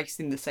in price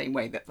in the same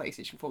way that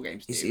PlayStation 4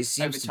 games do. It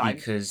seems to time. be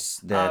because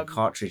they're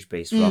cartridge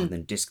based rather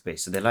than disc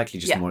based, so they're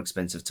likely just more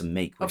expensive to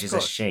make, which is a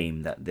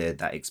shame that they're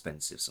that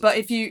expensive. But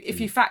if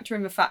you factor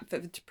in the fact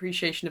that the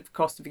depreciation of the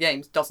cost of the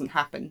games doesn't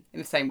happen in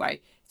the same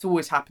way, it's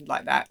always happened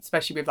like that,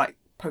 especially with like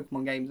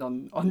Pokemon games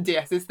on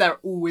DSs, they're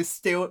always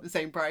still at the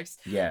same price.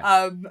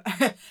 Yeah.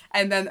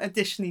 And then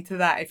additionally to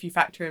that, if you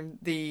factor in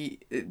the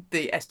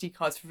SD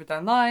cards for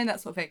down the line, that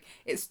sort of thing,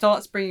 it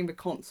starts bringing the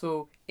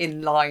console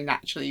in line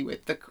actually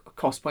with the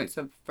cost points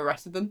of the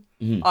rest of them.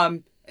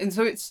 And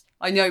so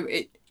I know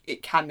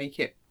it can make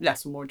it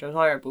less or more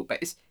desirable, but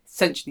it's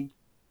essentially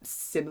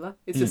similar.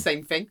 It's the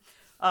same thing.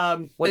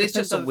 Well, it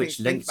depends on which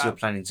lengths you're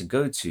planning to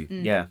go to.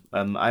 Yeah.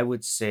 I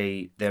would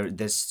say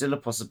there's still a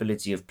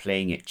possibility of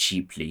playing it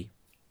cheaply.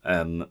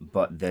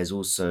 But there's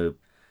also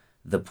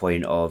the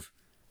point of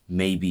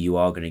maybe you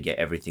are going to get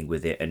everything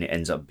with it and it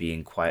ends up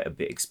being quite a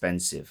bit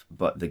expensive,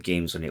 but the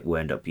games on it will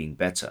end up being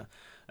better.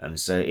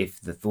 So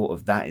if the thought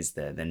of that is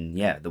there, then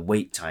yeah, the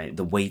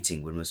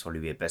waiting would most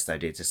probably be a best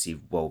idea to see,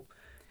 well,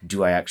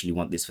 do I actually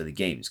want this for the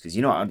games? Because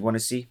you know what I'd want to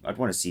see? I'd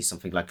want to see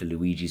something like a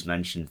Luigi's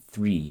Mansion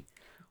 3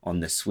 on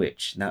the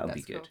Switch. That would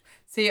be good. Cool.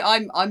 See,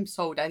 I'm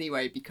sold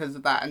anyway because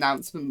of that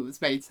announcement that was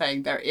made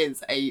saying there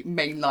is a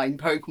mainline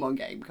Pokemon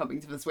game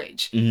coming to the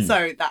Switch.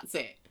 So that's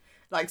it.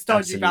 Like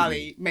Stardew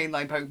Valley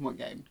mainline Pokemon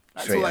game.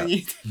 That's all I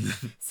need.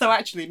 So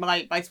actually,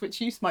 my Switch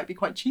use might be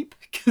quite cheap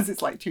because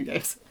it's like 2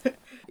 days.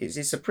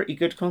 It's a pretty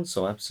good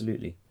console,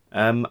 absolutely.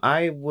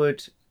 I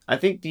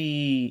think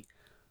the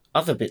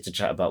other bit to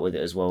chat about with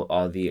it as well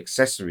are the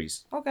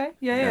accessories. Okay,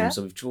 yeah.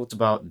 So we've talked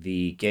about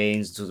the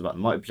games, talked about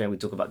the multiplayer, we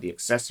talk about the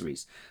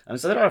accessories.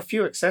 So there are a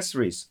few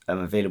accessories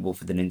available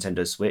for the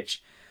Nintendo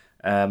Switch.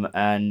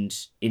 And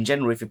in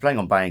general, if you're planning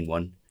on buying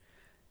one,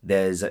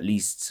 there's at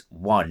least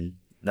one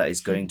that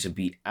is going to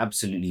be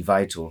absolutely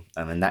vital,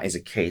 and that is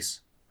a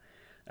case.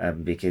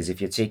 Because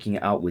if you're taking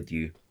it out with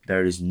you,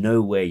 there is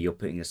no way you're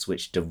putting a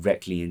Switch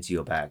directly into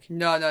your bag.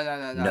 No.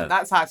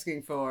 That's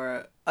asking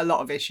for a lot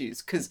of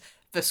issues, because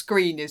the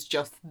screen is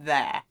just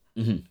there.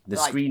 The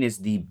screen is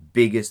the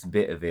biggest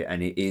bit of it,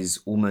 and it is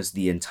almost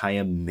the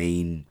entire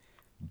main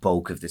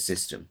bulk of the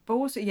system. But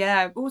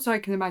also I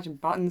can imagine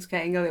buttons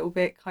getting a little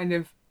bit kind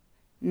of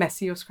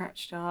messy or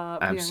scratched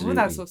up. Absolutely. All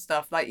that sort of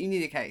stuff. Like, you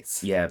need a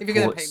case. Yeah, if you're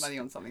going to pay money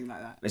on something like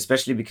that.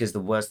 Especially because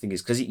the worst thing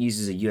is, because it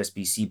uses a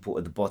USB-C port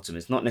at the bottom,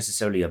 it's not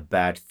necessarily a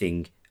bad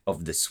thing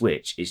of the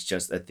Switch, it's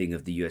just a thing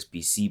of the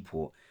USB-C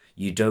port.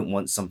 You don't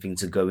want something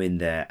to go in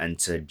there and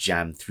to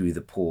jam through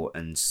the port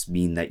and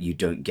mean that you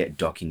don't get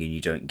docking and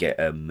you don't get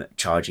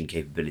charging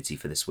capability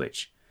for the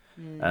Switch.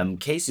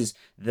 Cases,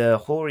 the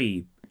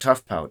Hori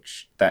Tough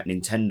Pouch that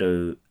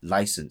Nintendo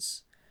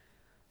license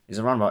is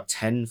around about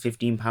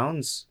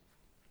 £10-15.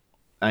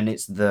 And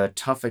it's the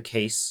tougher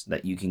case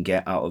that you can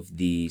get out of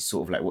the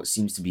sort of like what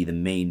seems to be the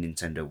main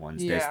Nintendo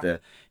ones. There's Yeah. the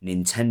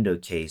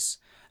Nintendo case,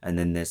 and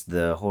then there's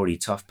the Hori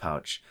Tough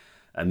Pouch.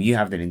 You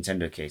have the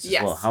Nintendo case as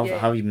well. Yes, How yeah,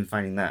 have you been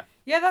finding that?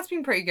 Yeah, that's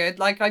been pretty good.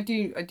 Like I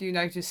do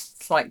notice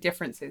slight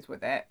differences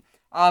with it.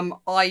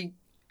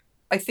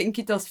 I think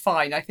it does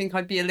fine. I think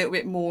I'd be a little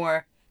bit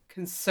more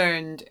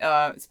concerned,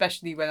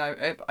 especially when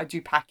I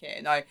do pack it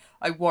and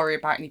I worry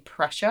about any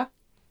pressure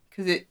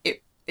because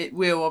it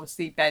will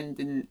obviously bend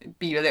and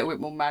be a little bit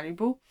more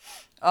malleable.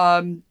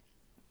 Um,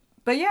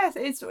 but yeah,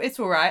 it's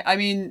all right. I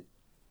mean,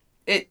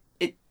 it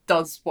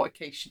does what a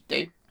case should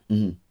do.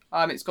 Mhm.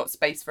 It's got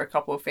space for a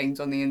couple of things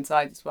on the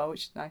inside as well,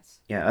 which is nice.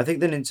 Yeah, I think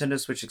the Nintendo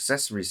Switch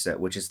accessory set,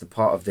 which is the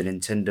part of the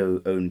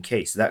Nintendo owned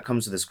case, that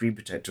comes with a screen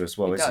protector as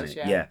well, It isn't does, it?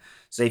 yeah. Yeah.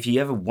 So if you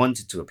ever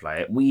wanted to apply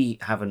it, we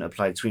haven't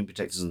applied screen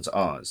protectors onto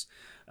ours,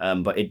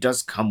 but it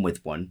does come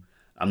with one.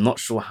 I'm not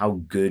sure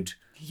how good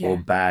or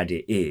Yeah, bad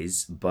it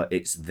is, but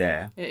it's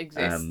there. it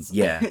exists.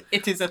 Yeah.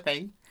 It is a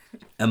thing.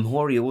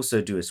 Hori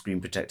also do a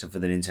screen protector for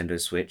the Nintendo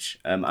Switch.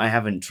 I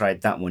haven't tried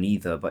that one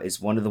either, but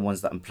it's one of the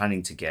ones that I'm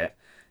planning to get.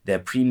 Their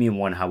premium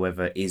one,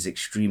 however, is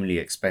extremely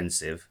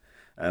expensive.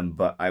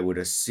 But I would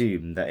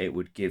assume that it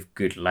would give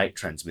good light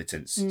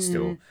transmittance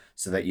still,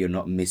 so that you're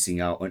not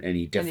missing out on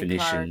any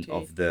definition clarity.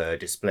 of the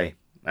display.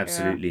 Yeah.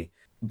 Absolutely.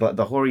 But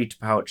the Hori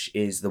pouch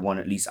is the one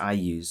at least I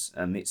use.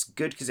 It's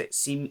good because it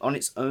seems on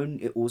its own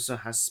it also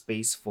has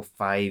space for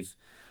 5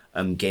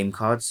 game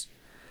cards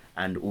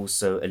and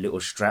also a little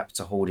strap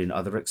to hold in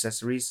other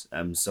accessories.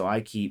 So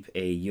I keep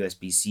a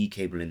USB-C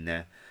cable in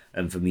there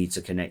for me to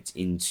connect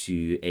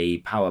into a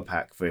power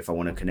pack for if I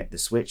want to connect the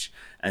Switch,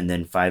 and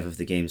then 5 of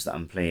the games that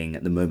I'm playing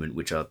at the moment,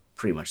 which are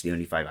pretty much the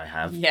only 5 I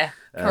have. Yeah,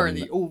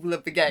 currently all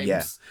of the games.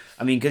 Yeah.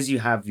 I mean, because you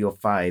have your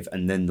 5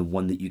 and then the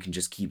one that you can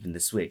just keep in the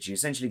Switch, you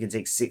essentially can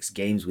take 6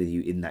 games with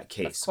you in that That's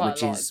case, quite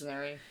which a lot, is isn't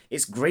it?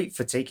 it's great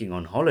for taking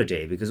on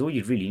holiday because all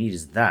you really need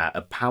is that,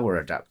 a power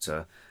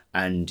adapter,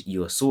 and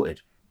you're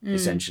sorted,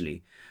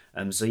 essentially.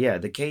 So yeah,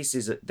 the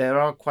cases, there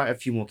are quite a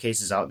few more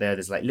cases out there.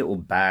 There's like little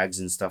bags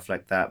and stuff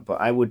like that.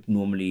 But I would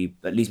normally,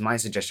 at least my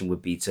suggestion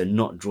would be to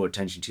not draw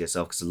attention to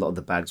yourself because a lot of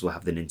the bags will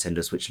have the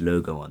Nintendo Switch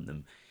logo on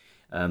them.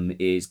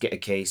 Is get a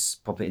case,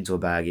 pop it into a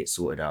bag, it's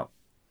sorted out.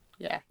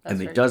 Yeah, that's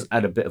It very does true.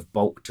 add a bit of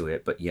bulk to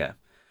it, but yeah.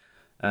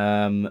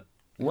 Um,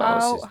 what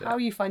else is How there? are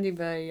you finding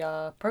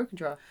the Pro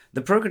Controller?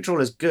 The Pro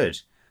Controller is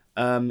good.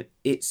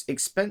 It's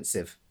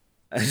expensive.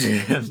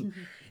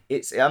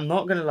 It's. I'm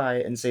not gonna lie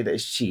and say that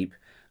it's cheap.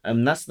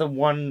 That's the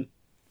one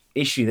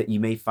issue that you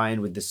may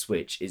find with the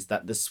Switch is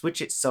that the Switch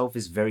itself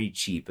is very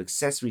cheap.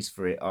 Accessories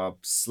for it are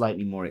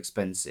slightly more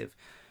expensive.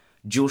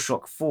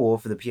 DualShock 4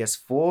 for the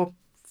PS4,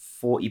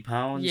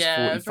 £40,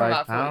 Yeah, it's around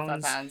about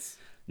 £45. £45.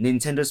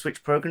 Nintendo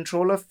Switch Pro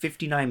Controller,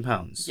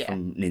 £59 Yeah.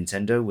 from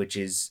Nintendo, which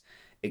is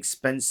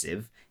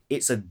expensive.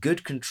 It's a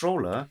good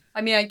controller.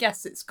 I mean, I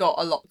guess it's got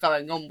a lot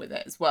going on with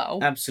it as well.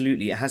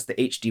 Absolutely. It has the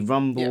HD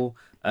Rumble.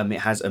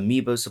 It has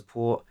Amiibo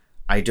support.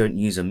 I don't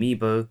use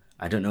Amiibo.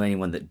 I don't know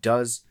anyone that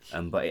does,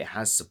 but it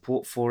has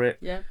support for it.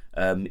 Yeah.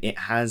 It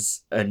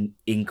has an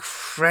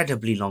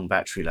incredibly long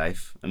battery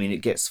life. I mean,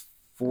 it gets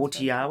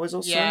 40 hours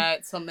or so Yeah,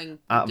 it's something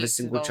out of a ridiculous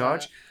single on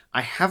charge. it.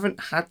 I haven't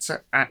had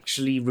to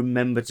actually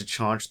remember to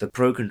charge the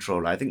Pro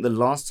Controller. I think the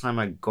last time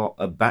I got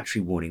a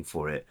battery warning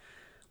for it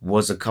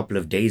was a couple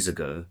of days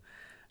ago.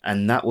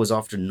 And that was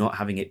after not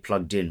having it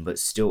plugged in, but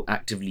still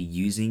actively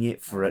using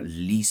it for at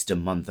least a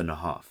month and a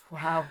half.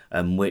 Wow.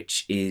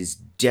 Which is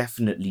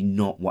definitely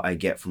not what I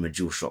get from a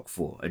DualShock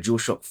 4. A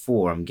DualShock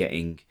 4, I'm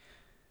getting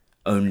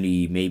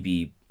only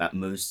maybe at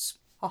most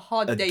A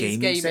hard a day's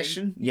gaming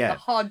session. A Yeah.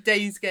 hard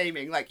day's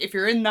gaming. Like, if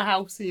you're in the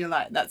house and you're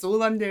like, that's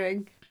all I'm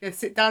doing, gonna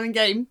sit down and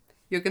game,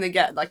 you're gonna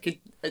get like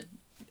a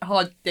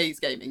hard day's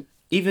gaming.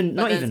 Even But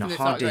not then even it's a gonna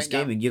hard start day's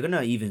going down. gaming, you're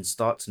gonna even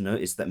start to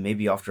notice that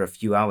maybe after a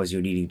few hours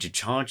you're needing to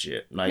charge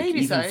it. Like Maybe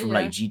even so, from yeah.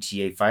 like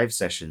GTA 5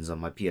 sessions on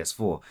my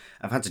PS4,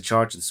 I've had to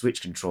charge the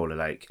Switch controller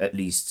like at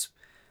least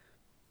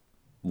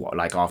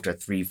like after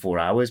 3-4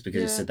 hours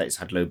because it Yeah. said that it's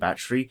had low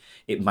battery.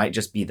 It might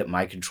just be that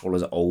my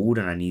controller's old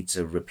and I need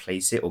to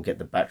replace it or get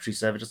the battery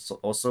service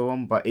also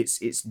on, but it's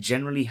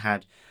generally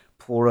had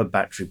poorer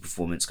battery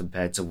performance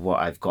compared to what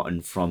I've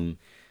gotten from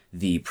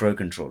the Pro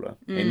controller.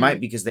 It might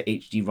be because the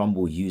HD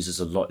Rumble uses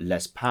a lot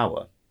less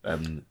power.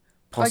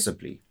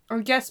 Possibly. I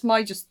guess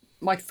my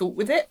thought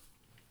with it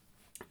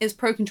is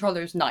Pro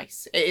Controller is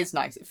nice. It is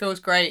nice. It feels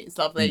great. It's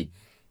lovely.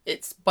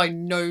 It's by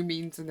no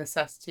means a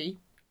necessity.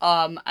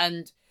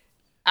 And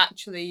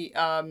actually,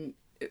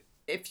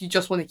 if you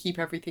just want to keep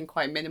everything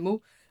quite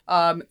minimal,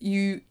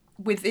 you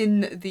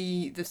within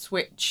the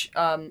Switch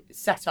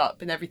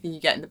setup and everything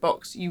you get in the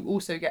box, you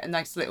also get a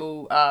nice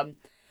little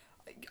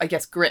I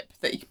guess grip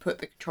that you can put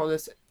the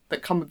controllers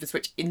that come with the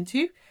Switch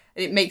into,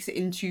 and it makes it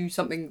into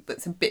something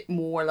that's a bit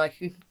more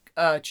like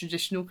a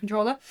traditional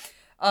controller.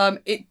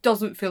 It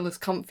doesn't feel as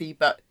comfy,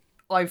 but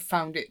I've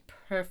found it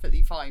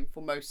perfectly fine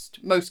for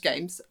most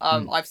games.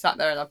 I've sat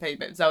there and I played a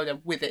bit of Zelda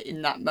with it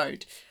in that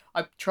mode.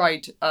 I've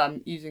tried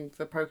using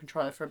the Pro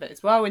Controller for a bit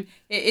as well, and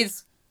it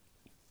is,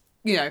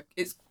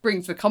 it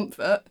brings the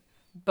comfort,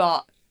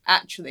 but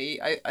actually,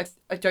 I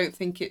don't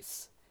think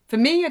it's, for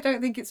me, I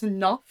don't think it's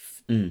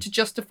enough to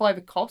justify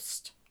the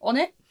cost on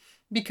it,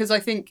 because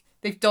I think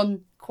they've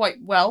done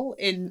quite well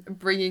in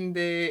bringing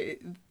the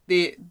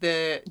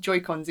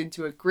Joy-Cons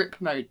into a grip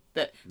mode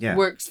that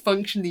works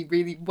functionally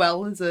really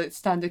well as a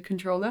standard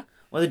controller.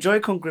 Well, the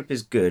Joy-Con grip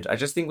is good. I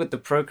just think with the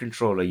Pro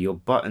Controller, the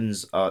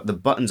buttons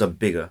are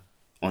bigger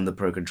on the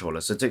Pro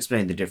Controller. So to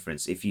explain the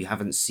difference, if you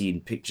haven't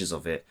seen pictures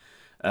of it,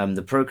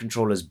 the Pro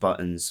Controller's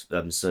buttons,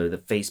 so the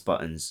face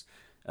buttons,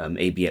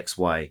 A, B, X,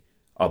 Y,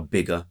 are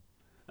bigger.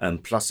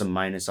 Plus and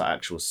minus are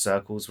actual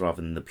circles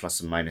rather than the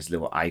plus and minus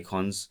little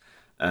icons.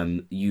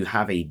 You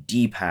have a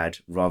D-pad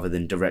rather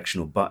than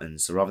directional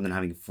buttons. So rather than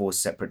having 4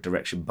 separate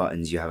direction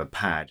buttons, you have a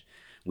pad,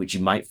 which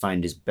you might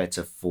find is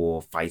better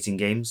for fighting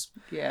games.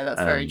 Yeah,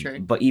 that's very true.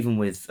 But even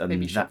with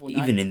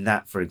even in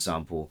that, for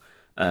example,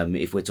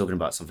 if we're talking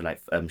about something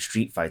like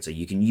Street Fighter,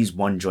 you can use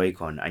one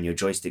Joy-Con and your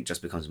joystick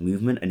just becomes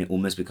movement, and it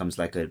almost becomes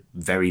like a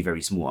very,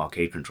 very small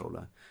arcade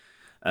controller.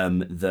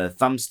 The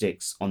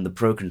thumbsticks on the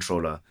Pro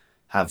Controller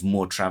have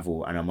more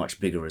travel and are much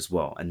bigger as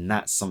well. And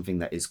that's something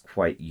that is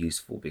quite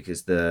useful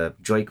because the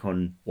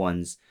Joy-Con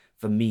ones,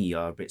 for me,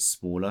 are a bit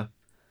smaller.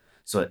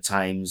 So at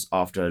times,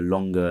 after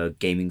longer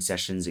gaming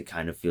sessions, it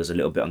kind of feels a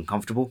little bit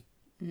uncomfortable,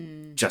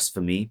 just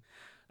for me.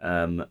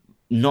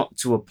 Not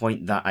to a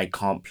point that I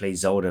can't play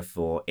Zelda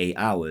for 8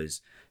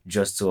 hours,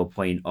 just to a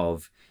point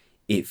of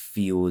it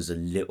feels a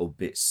little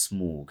bit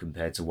small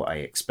compared to what I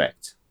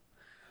expect.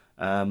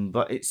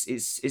 But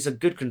it's a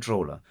good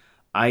controller.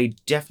 I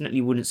definitely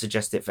wouldn't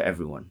suggest it for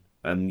everyone.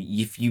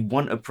 If you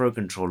want a Pro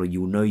Controller,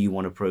 you'll know you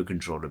want a Pro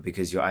Controller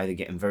because you're either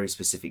getting very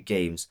specific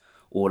games,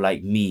 or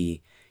like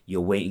me,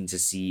 you're waiting to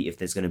see if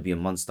there's going to be a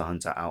Monster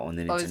Hunter out on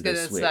the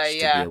Nintendo Switch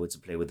to be able to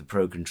play with the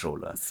Pro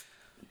Controller.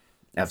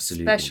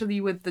 Absolutely.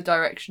 Especially with the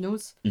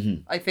directionals.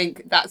 I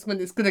think that's when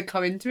it's going to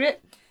come into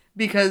it,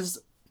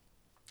 because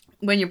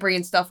when you're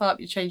bringing stuff up,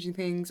 you're changing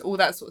things, all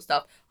that sort of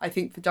stuff. I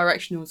think the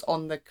directionals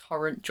on the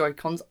current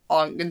Joy-Cons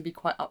aren't going to be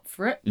quite up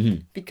for it,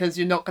 because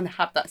you're not going to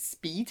have that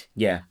speed.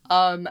 Yeah.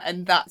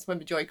 And that's when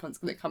the Joy-Con's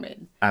going to come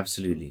in.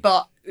 Absolutely.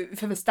 But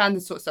for the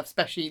standard sort of stuff,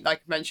 especially like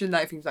I mentioned,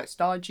 like things like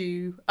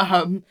Stardew,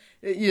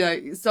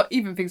 so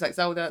even things like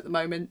Zelda at the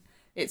moment,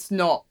 it's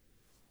not.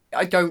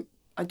 I don't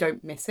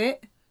miss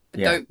it. I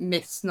don't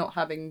miss not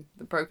having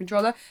the Pro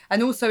Controller,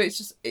 and also it's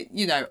just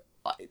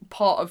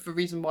part of the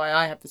reason why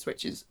I have the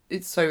Switch is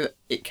it's so that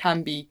it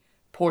can be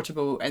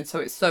portable, and so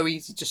it's so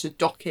easy just to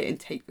dock it and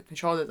take the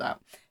controllers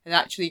out, and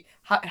actually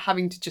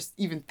having to just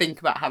even think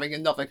about having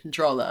another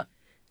controller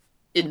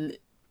in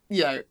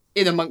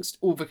amongst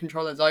all the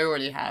controllers I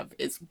already have,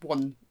 it's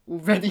one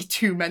already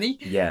too many.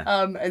 Yeah.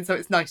 And so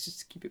it's nice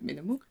just to keep it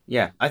minimal.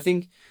 Yeah, I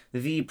think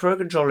the Pro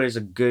Controller is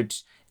a good.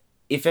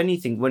 If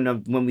anything,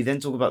 when we then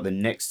talk about the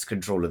next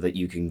controller that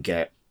you can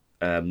get,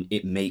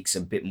 it makes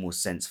a bit more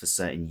sense for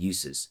certain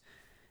uses,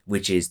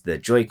 which is the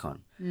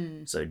Joy-Con.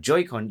 So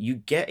Joy-Con, you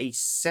get a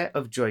set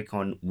of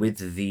Joy-Con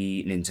with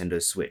the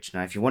Nintendo Switch.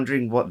 Now, if you're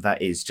wondering what that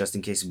is, just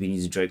in case you've been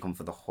using Joy-Con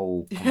for the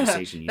whole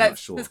conversation, you're not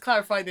sure. Let's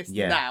clarify this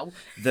now.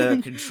 The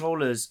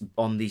controllers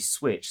on the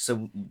Switch,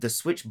 so the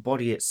Switch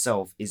body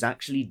itself is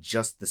actually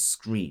just the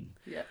screen.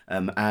 Yeah.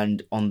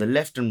 And on the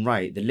left and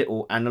right, the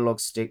little analog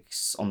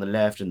sticks on the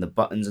left and the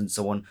buttons and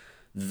so on,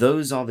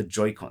 those are the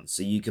Joy-Cons.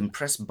 So you can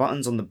press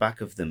buttons on the back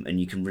of them and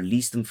you can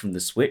release them from the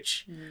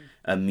Switch.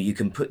 You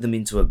can put them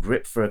into a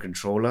grip for a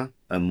controller,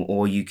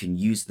 or you can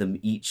use them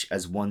each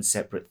as one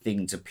separate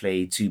thing to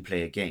play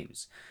 2-player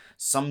games.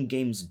 Some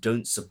games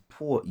don't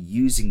support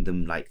using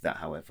them like that,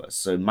 however.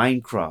 So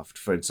Minecraft,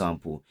 for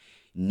example,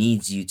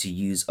 needs you to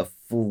use a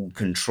full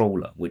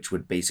controller, which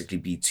would basically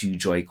be 2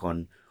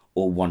 Joy-Con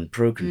or 1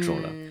 Pro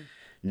Controller.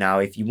 Now,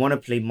 if you want to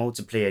play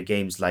multiplayer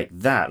games like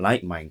that,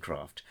 like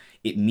Minecraft,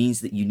 it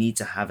means that you need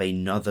to have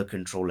another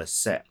controller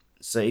set.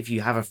 So if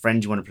you have a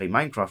friend you want to play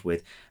Minecraft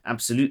with,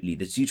 absolutely.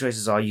 The 2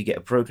 choices are you get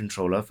a Pro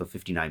Controller for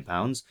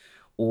 £59,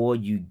 or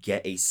you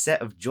get a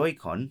set of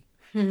Joy-Con,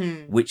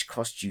 which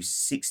costs you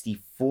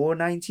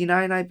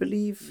 $64.99, I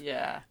believe.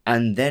 Yeah.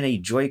 And then a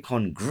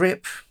Joy-Con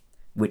grip,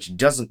 which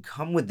doesn't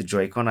come with the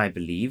Joy-Con, I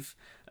believe.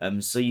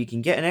 So you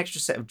can get an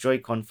extra set of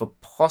Joy-Con for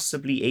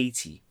possibly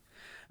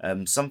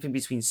 £80. Something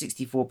between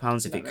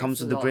 £64 if it comes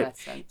with the grip,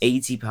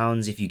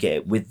 £80 if you get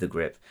it with the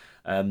grip.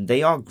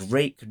 They are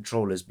great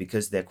controllers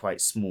because they're quite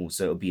small,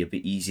 so it'll be a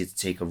bit easier to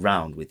take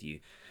around with you.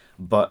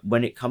 But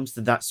when it comes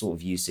to that sort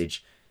of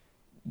usage,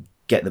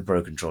 get the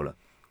Pro Controller.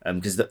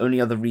 Because the only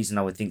other reason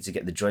I would think to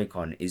get the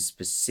Joy-Con is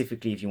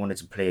specifically if you wanted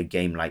to play a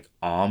game like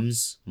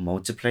ARMS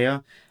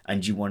multiplayer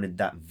and you wanted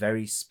that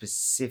very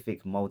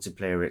specific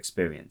multiplayer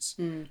experience,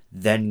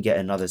 then get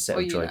another set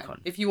of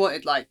Joy-Con. If you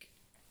wanted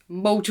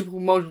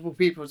multiple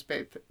people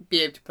to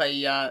be able to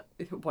play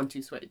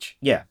 1-2 Switch.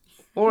 Yeah.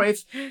 Or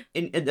if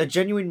a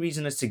genuine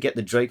reason as to get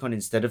the Joy-Con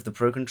instead of the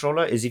Pro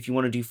Controller is if you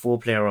want to do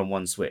 4-player on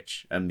one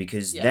Switch,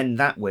 because Yeah. then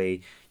that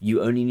way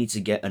you only need to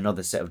get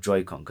another set of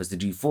Joy-Con. Because to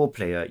do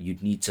 4-player,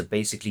 you'd need to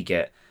basically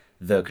get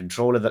the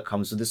controller that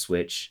comes with the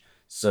Switch,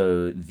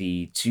 so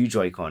the 2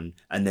 Joy-Con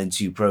and then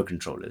 2 Pro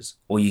Controllers,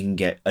 or you can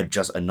get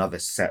just another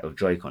set of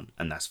Joy-Con,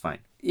 and that's fine.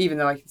 Even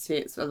though I can see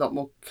it's a lot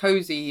more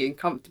cozy and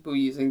comfortable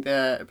using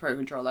the Pro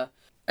Controller.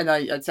 And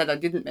I said I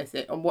didn't miss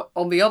it.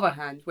 On the other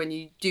hand, when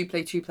you do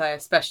play 2-player,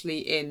 especially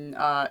in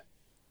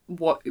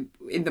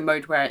in the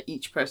mode where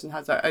each person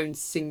has their own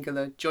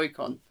singular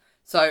Joy-Con,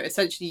 so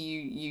essentially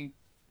you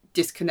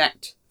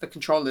disconnect the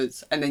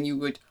controllers and then you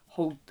would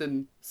hold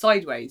them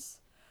sideways,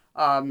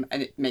 and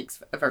it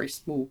makes a very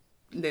small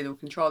little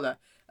controller.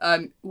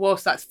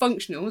 Whilst that's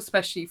functional,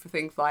 especially for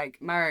things like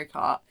Mario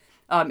Kart,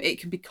 it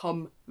can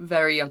become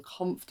very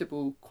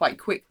uncomfortable quite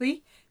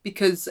quickly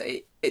because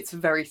it's a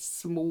very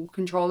small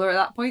controller at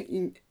that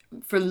point.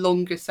 For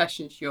longer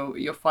sessions,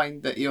 you'll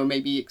find that you're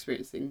maybe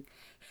experiencing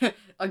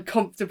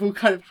uncomfortable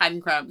kind of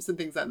hand cramps and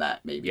things like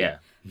that. Maybe. Yeah.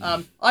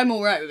 I'm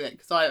all right with it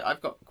because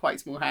I've got quite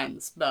small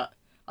hands, but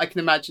I can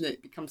imagine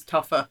it becomes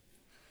tougher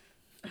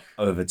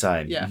Over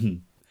time. Yeah.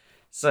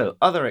 So,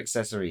 other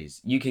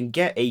accessories. You can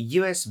get a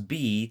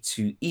USB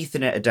to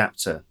Ethernet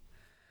adapter.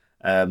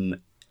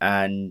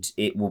 And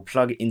it will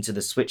plug into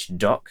the Switch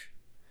dock,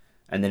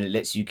 and then it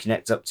lets you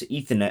connect up to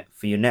Ethernet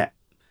for your net.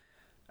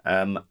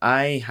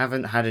 I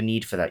haven't had a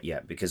need for that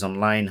yet because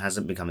online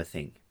hasn't become a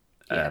thing.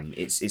 Yeah.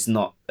 It's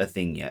not a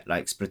thing yet.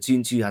 Like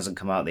Splatoon 2 hasn't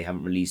come out, they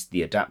haven't released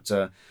the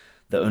adapter.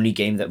 The only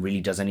game that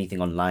really does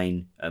anything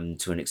online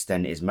to an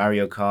extent is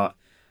Mario Kart,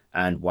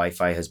 and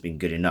Wi-Fi has been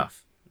good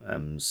enough.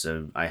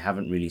 So I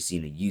haven't really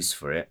seen a use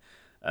for it.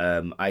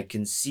 I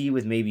can see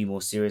with maybe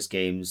more serious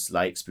games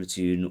like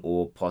Splatoon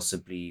or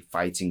possibly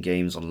fighting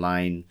games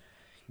online,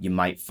 you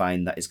might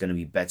find that it's going to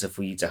be better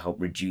for you to help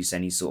reduce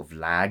any sort of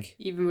lag.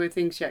 Even with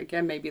things yet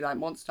again, maybe like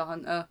Monster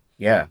Hunter.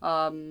 Yeah.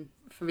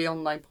 For the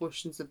online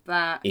portions of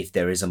that. If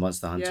there is a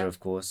Monster Hunter, Yeah. of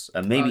course.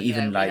 Maybe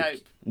even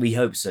we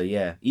hope so,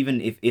 yeah.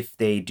 Even if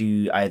they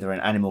do either an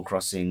Animal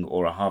Crossing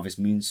or a Harvest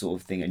Moon sort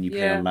of thing and you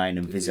play online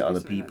and visit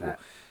other people,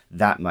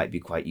 that might be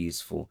quite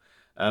useful.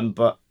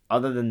 But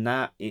other than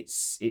that, it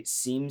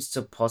seems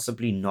to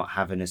possibly not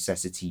have a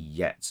necessity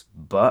yet,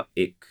 but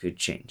it could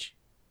change.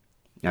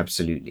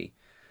 Absolutely.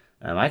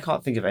 I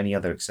can't think of any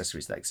other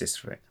accessories that exist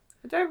for it.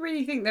 I don't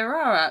really think there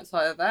are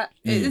outside of that.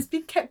 It's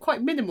been kept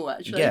quite minimal,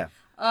 actually. Yeah.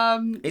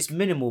 It's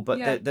minimal,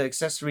 but the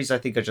accessories I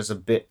think are just a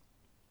bit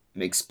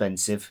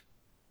expensive,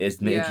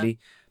 admittedly. Yeah.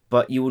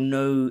 But you will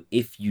know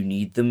if you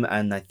need them,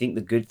 and I think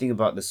the good thing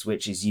about the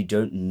Switch is you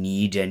don't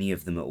need any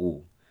of them at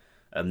all.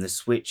 The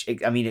Switch,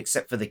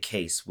 except for the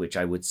case, which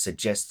I would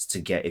suggest to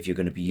get if you're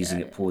going to be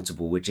using it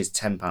portable, which is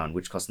 £10,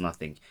 which costs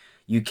nothing.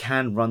 You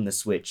can run the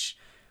Switch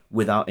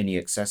without any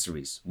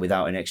accessories,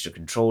 without an extra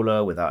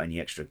controller, without any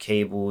extra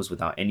cables,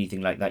 without anything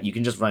like that. You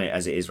can just run it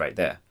as it is right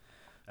there.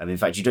 In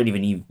fact, you don't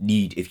even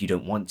need, if you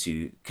don't want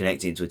to,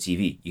 connect it into a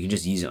TV. You can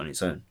just use it on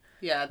its own.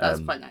 Yeah, that's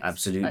quite nice.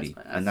 Absolutely. That's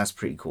quite nice. And that's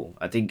pretty cool.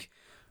 I think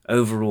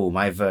overall,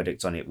 my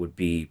verdict on it would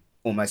be,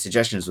 or my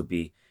suggestions would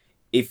be,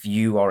 if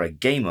you are a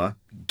gamer,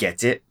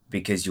 get it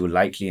because you'll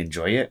likely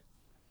enjoy it.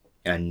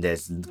 And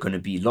there's going to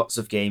be lots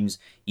of games,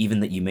 even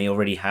that you may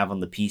already have on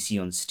the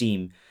PC on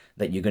Steam,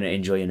 that you're going to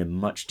enjoy in a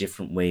much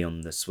different way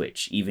on the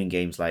Switch. Even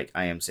games like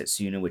I Am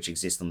Setsuna, which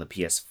exist on the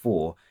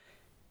PS4,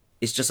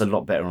 it's just a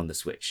lot better on the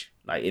Switch.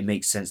 Like, it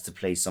makes sense to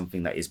play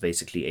something that is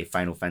basically a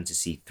Final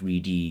Fantasy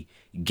 3D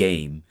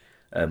game,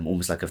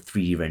 almost like a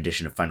 3D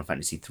rendition of Final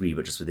Fantasy 3,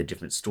 but just with a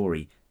different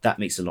story. That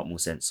makes a lot more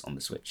sense on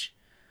the Switch.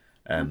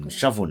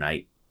 Shovel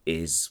Knight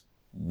is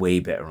way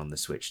better on the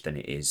Switch than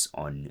it is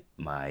on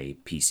my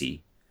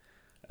PC.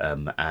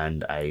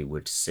 And I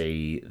would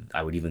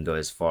even go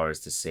as far as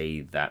to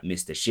say that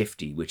Mr.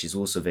 Shifty, which is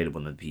also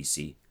available on the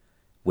PC,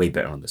 way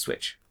better on the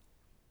Switch.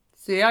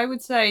 See, I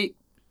would say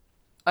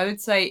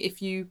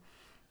if you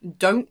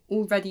don't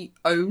already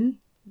own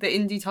the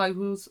indie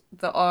titles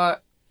that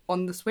are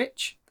on the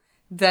Switch,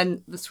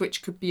 then the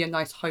Switch could be a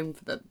nice home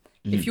for them.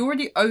 If you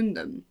already own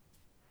them,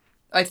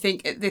 I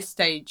think at this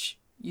stage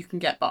you can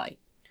get by.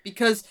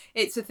 Because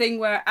it's a thing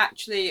where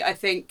actually I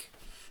think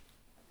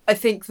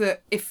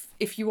that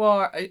if you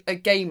are a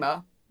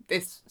gamer,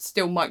 this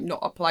still might not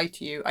apply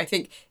to you. I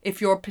think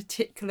if you're a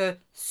particular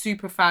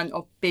super fan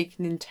of big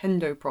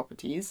Nintendo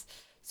properties,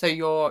 so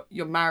your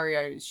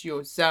Marios,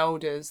 your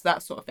Zeldas,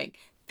 that sort of thing,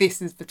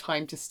 this is the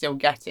time to still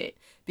get it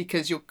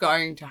because you're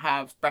going to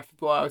have Breath of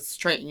the Wild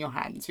straight in your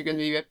hands. You're going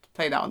to be able to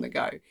play that on the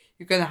go.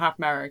 You're going to have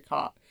Mario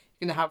Kart.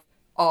 You're going to have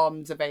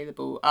ARMS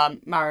available.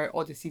 Mario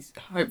Odyssey's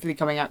hopefully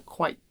coming out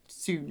quite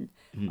soon.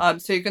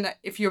 So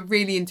if you're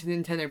really into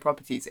Nintendo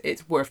properties,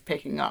 it's worth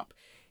picking up.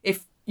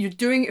 If you're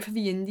doing it for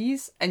the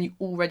indies and you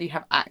already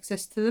have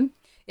access to them,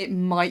 it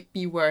might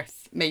be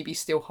worth maybe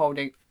still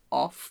holding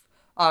off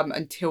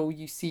until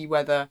you see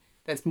whether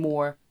there's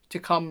more to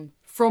come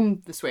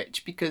from the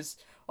Switch, because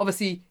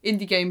Obviously,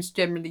 indie games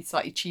generally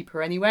slightly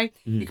cheaper anyway.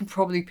 You can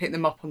probably pick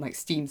them up on like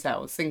Steam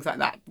sales, things like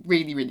that,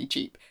 really, really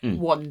cheap,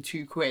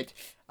 £1-2,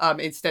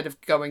 instead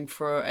of going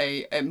for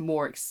a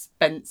more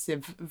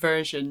expensive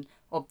version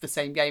of the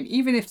same game,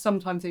 even if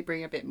sometimes they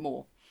bring a bit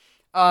more,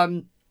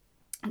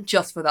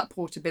 just for that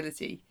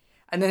portability.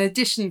 And then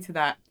additionally to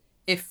that,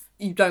 if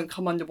you don't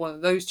come under one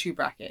of those two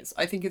brackets,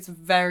 I think it's a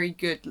very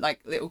good like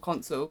little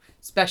console,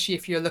 especially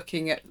if you're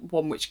looking at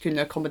one which can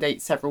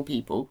accommodate several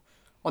people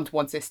onto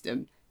one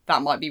system.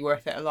 That might be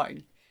worth it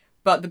alone.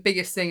 But the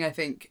biggest thing, I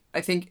think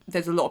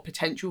there's a lot of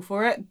potential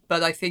for it,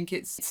 but I think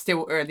it's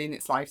still early in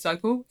its life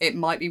cycle. It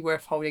might be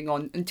worth holding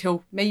on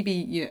until maybe,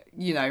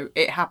 you know,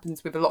 it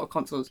happens with a lot of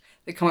consoles.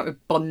 They come up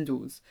with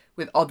bundles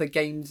with other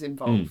games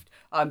involved.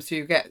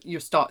 So you'll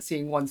start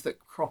seeing ones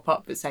that crop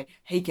up that say,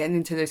 hey, get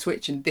into the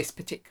Switch and this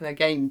particular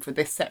game for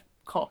this set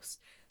cost.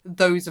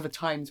 Those are the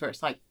times where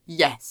it's like,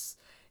 yes,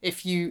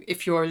 if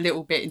you're a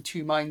little bit in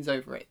two minds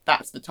over it,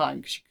 that's the time,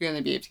 because you're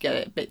going to be able to get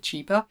it a bit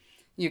cheaper.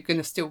 You're going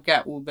to still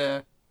get all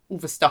the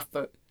stuff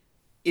that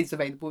is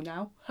available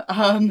now,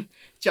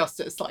 just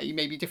at a slightly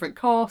maybe different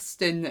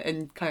cost,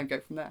 and kind of go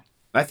from there.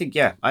 I think,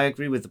 yeah, I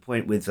agree with the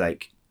point with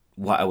like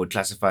what I would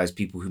classify as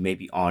people who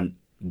maybe aren't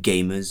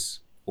gamers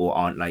or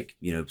aren't like,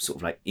 you know, sort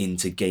of like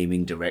into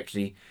gaming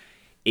directly.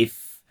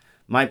 If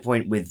my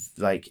point with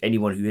like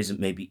anyone who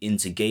isn't maybe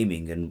into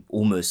gaming, and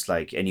almost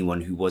like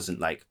anyone who wasn't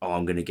like, oh,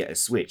 I'm going to get a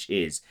Switch,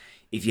 is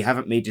if you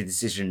haven't made a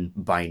decision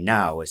by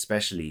now,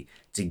 especially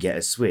to get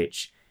a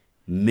Switch,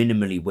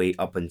 minimally wait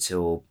up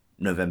until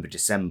November,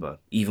 December,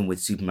 even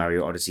with Super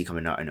Mario Odyssey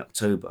coming out in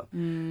October.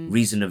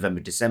 Reason November,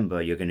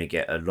 December, you're going to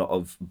get a lot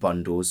of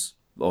bundles,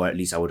 or at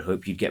least I would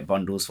hope you'd get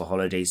bundles for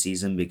holiday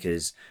season,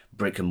 because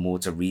brick and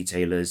mortar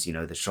retailers, you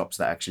know, the shops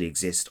that actually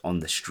exist on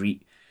the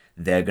street,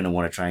 they're going to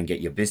want to try and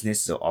get your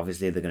business. So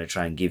obviously they're going to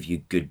try and give you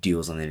good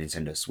deals on the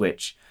Nintendo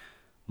Switch.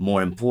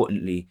 More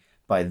importantly,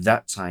 by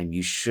that time,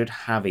 you should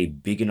have a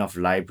big enough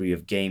library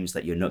of games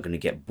that you're not going to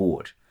get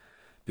bored.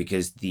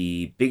 Because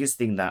the biggest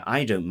thing that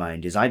I don't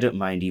mind is I don't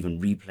mind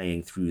even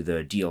replaying through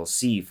the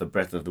DLC for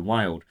Breath of the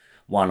Wild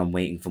while I'm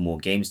waiting for more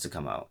games to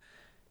come out.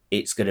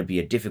 It's going to be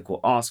a difficult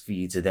ask for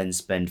you to then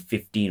spend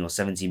 £15 or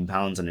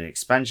 £17 on an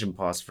expansion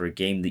pass for a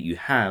game that you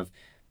have,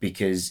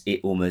 because it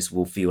almost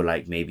will feel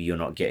like maybe you're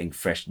not getting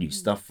fresh new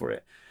stuff for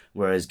it.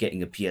 Whereas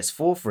getting a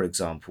PS4, for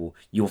example,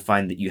 you'll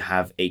find that you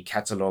have a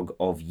catalogue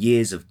of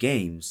years of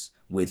games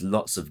with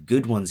lots of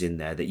good ones in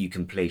there that you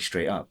can play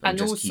straight up, and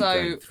just keep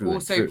going through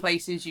and through.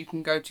 Places you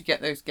can go to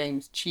get those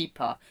games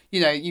cheaper. You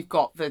know, you've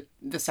got the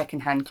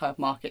second-hand club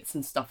markets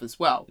and stuff as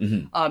well.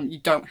 You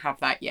don't have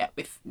that yet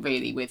with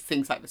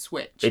things like the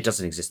Switch. It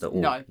doesn't exist at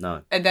all.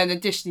 No. And then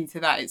additionally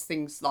to that, it's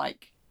things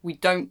like we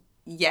don't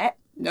yet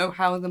know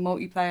how the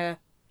multiplayer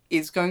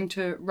is going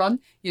to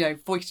run. You know,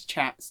 voice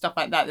chat, stuff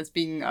like that. There's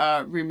been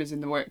rumours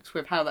in the works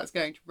with how that's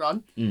going to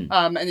run.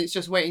 And it's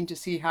just waiting to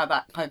see how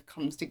that kind of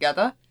comes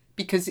together.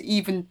 Because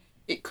even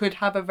it could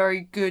have a very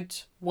good,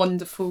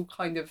 wonderful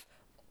kind of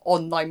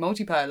online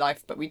multiplayer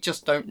life, but we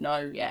just don't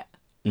know yet.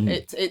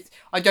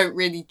 I don't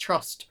really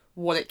trust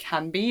what it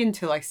can be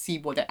until I see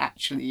what it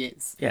actually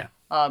is. Yeah.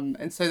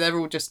 And so they're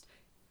all just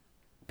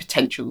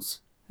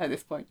potentials at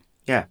this point.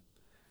 Yeah.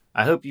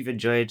 I hope you've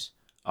enjoyed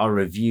our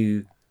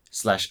review /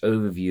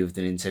 overview of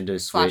the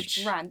Nintendo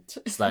Switch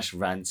 /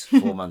 rant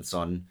 4 months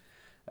on.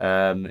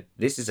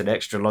 This is an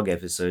extra long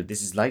episode.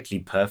 This is likely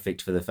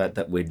perfect for the fact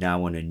that we're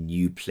now on a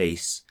new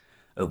place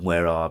of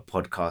where our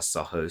podcasts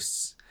are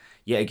hosts.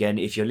 Yet again,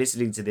 if you're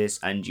listening to this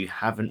and you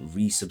haven't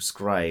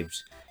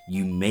resubscribed,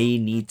 you may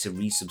need to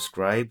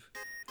resubscribe.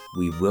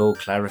 We will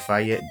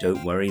clarify it.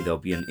 Don't worry, there'll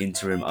be an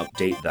interim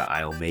update that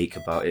I'll make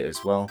about it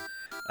as well.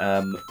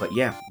 But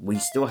yeah, we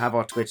still have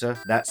our Twitter.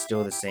 That's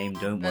still the same.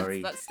 Don't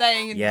worry. That's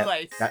staying in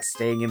place. That's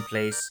staying in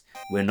place.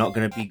 We're not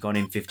going to be gone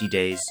in 50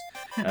 days.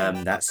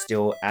 That's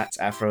still at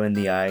Afro in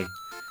the Eye.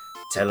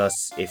 Tell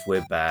us if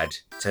we're bad.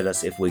 Tell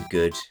us if we're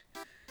good.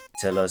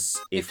 Tell us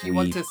if you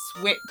want to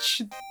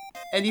switch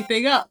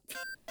anything up.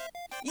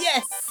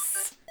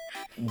 Yes!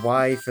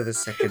 Why for the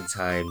second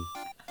time?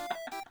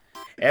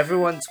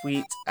 Everyone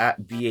tweet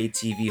at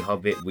BATV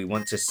Hobbit. We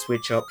want to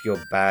switch up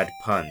your bad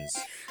puns.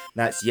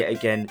 That's yet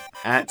again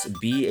at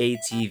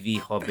BATV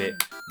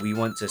Hobbit. We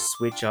want to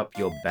switch up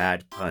your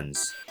bad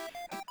puns.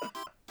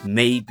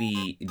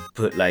 Maybe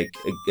put like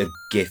a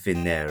gif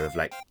in there of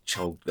like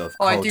Colton.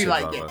 I do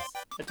like gifs.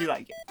 I do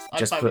like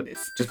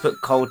gifs. Just put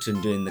Colton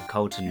doing the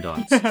Colton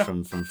dance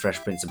from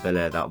Fresh Prince of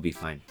Bel-Air. That'll be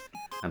fine.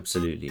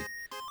 Absolutely.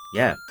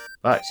 Yeah.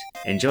 But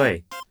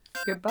enjoy.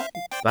 Goodbye.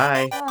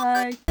 Bye.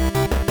 Bye.